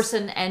 as a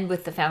person and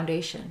with the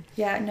foundation.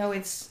 Yeah, no,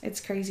 it's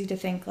crazy to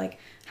think, like,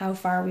 how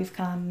far we've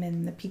come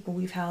and the people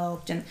we've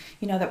helped, and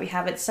that we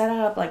have it set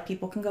up, like,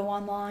 people can go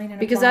online and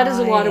because apply, that is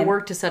a lot of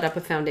work to set up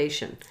a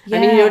foundation. Yeah. I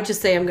mean, you don't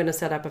just say I'm going to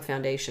set up a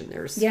foundation.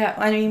 There's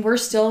I mean, we're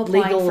still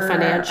applying legal, for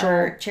financial,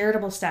 our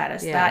charitable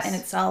status. Yes. That in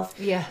itself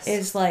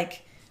is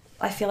like,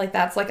 I feel like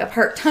that's like a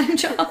part-time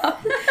job.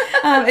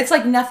 It's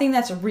like nothing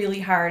that's really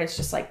hard. It's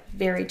just like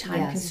very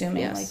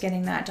time-consuming, like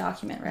getting that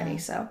document ready.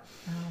 So,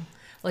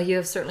 well, you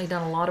have certainly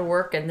done a lot of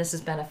work, and this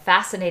has been a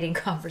fascinating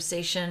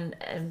conversation.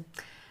 And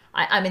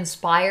I'm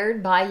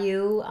inspired by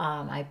you.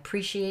 I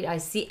appreciate. I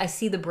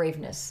see the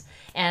braveness,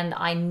 and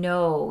I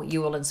know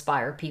you will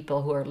inspire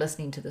people who are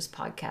listening to this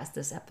podcast,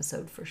 this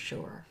episode for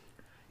sure.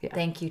 Yeah.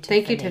 Thank you,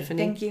 Tiffany. Thank you, Tiffany.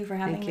 Thank you for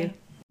having me.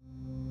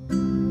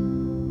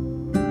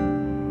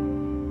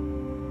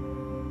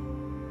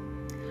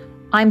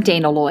 I'm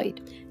Dana Lloyd.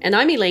 And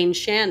I'm Elaine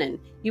Shannon.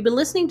 You've been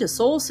listening to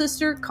Soul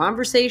Sister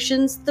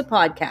Conversations, the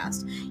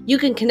podcast. You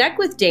can connect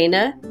with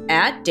Dana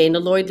at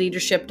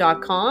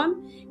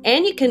danalloydleadership.com,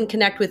 and you can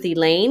connect with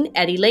Elaine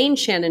at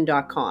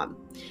elaineshannon.com.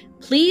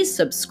 Please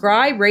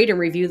subscribe, rate, and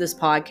review this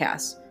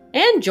podcast.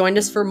 And join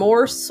us for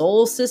more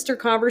Soul Sister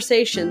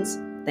Conversations.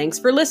 Thanks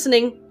for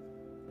listening.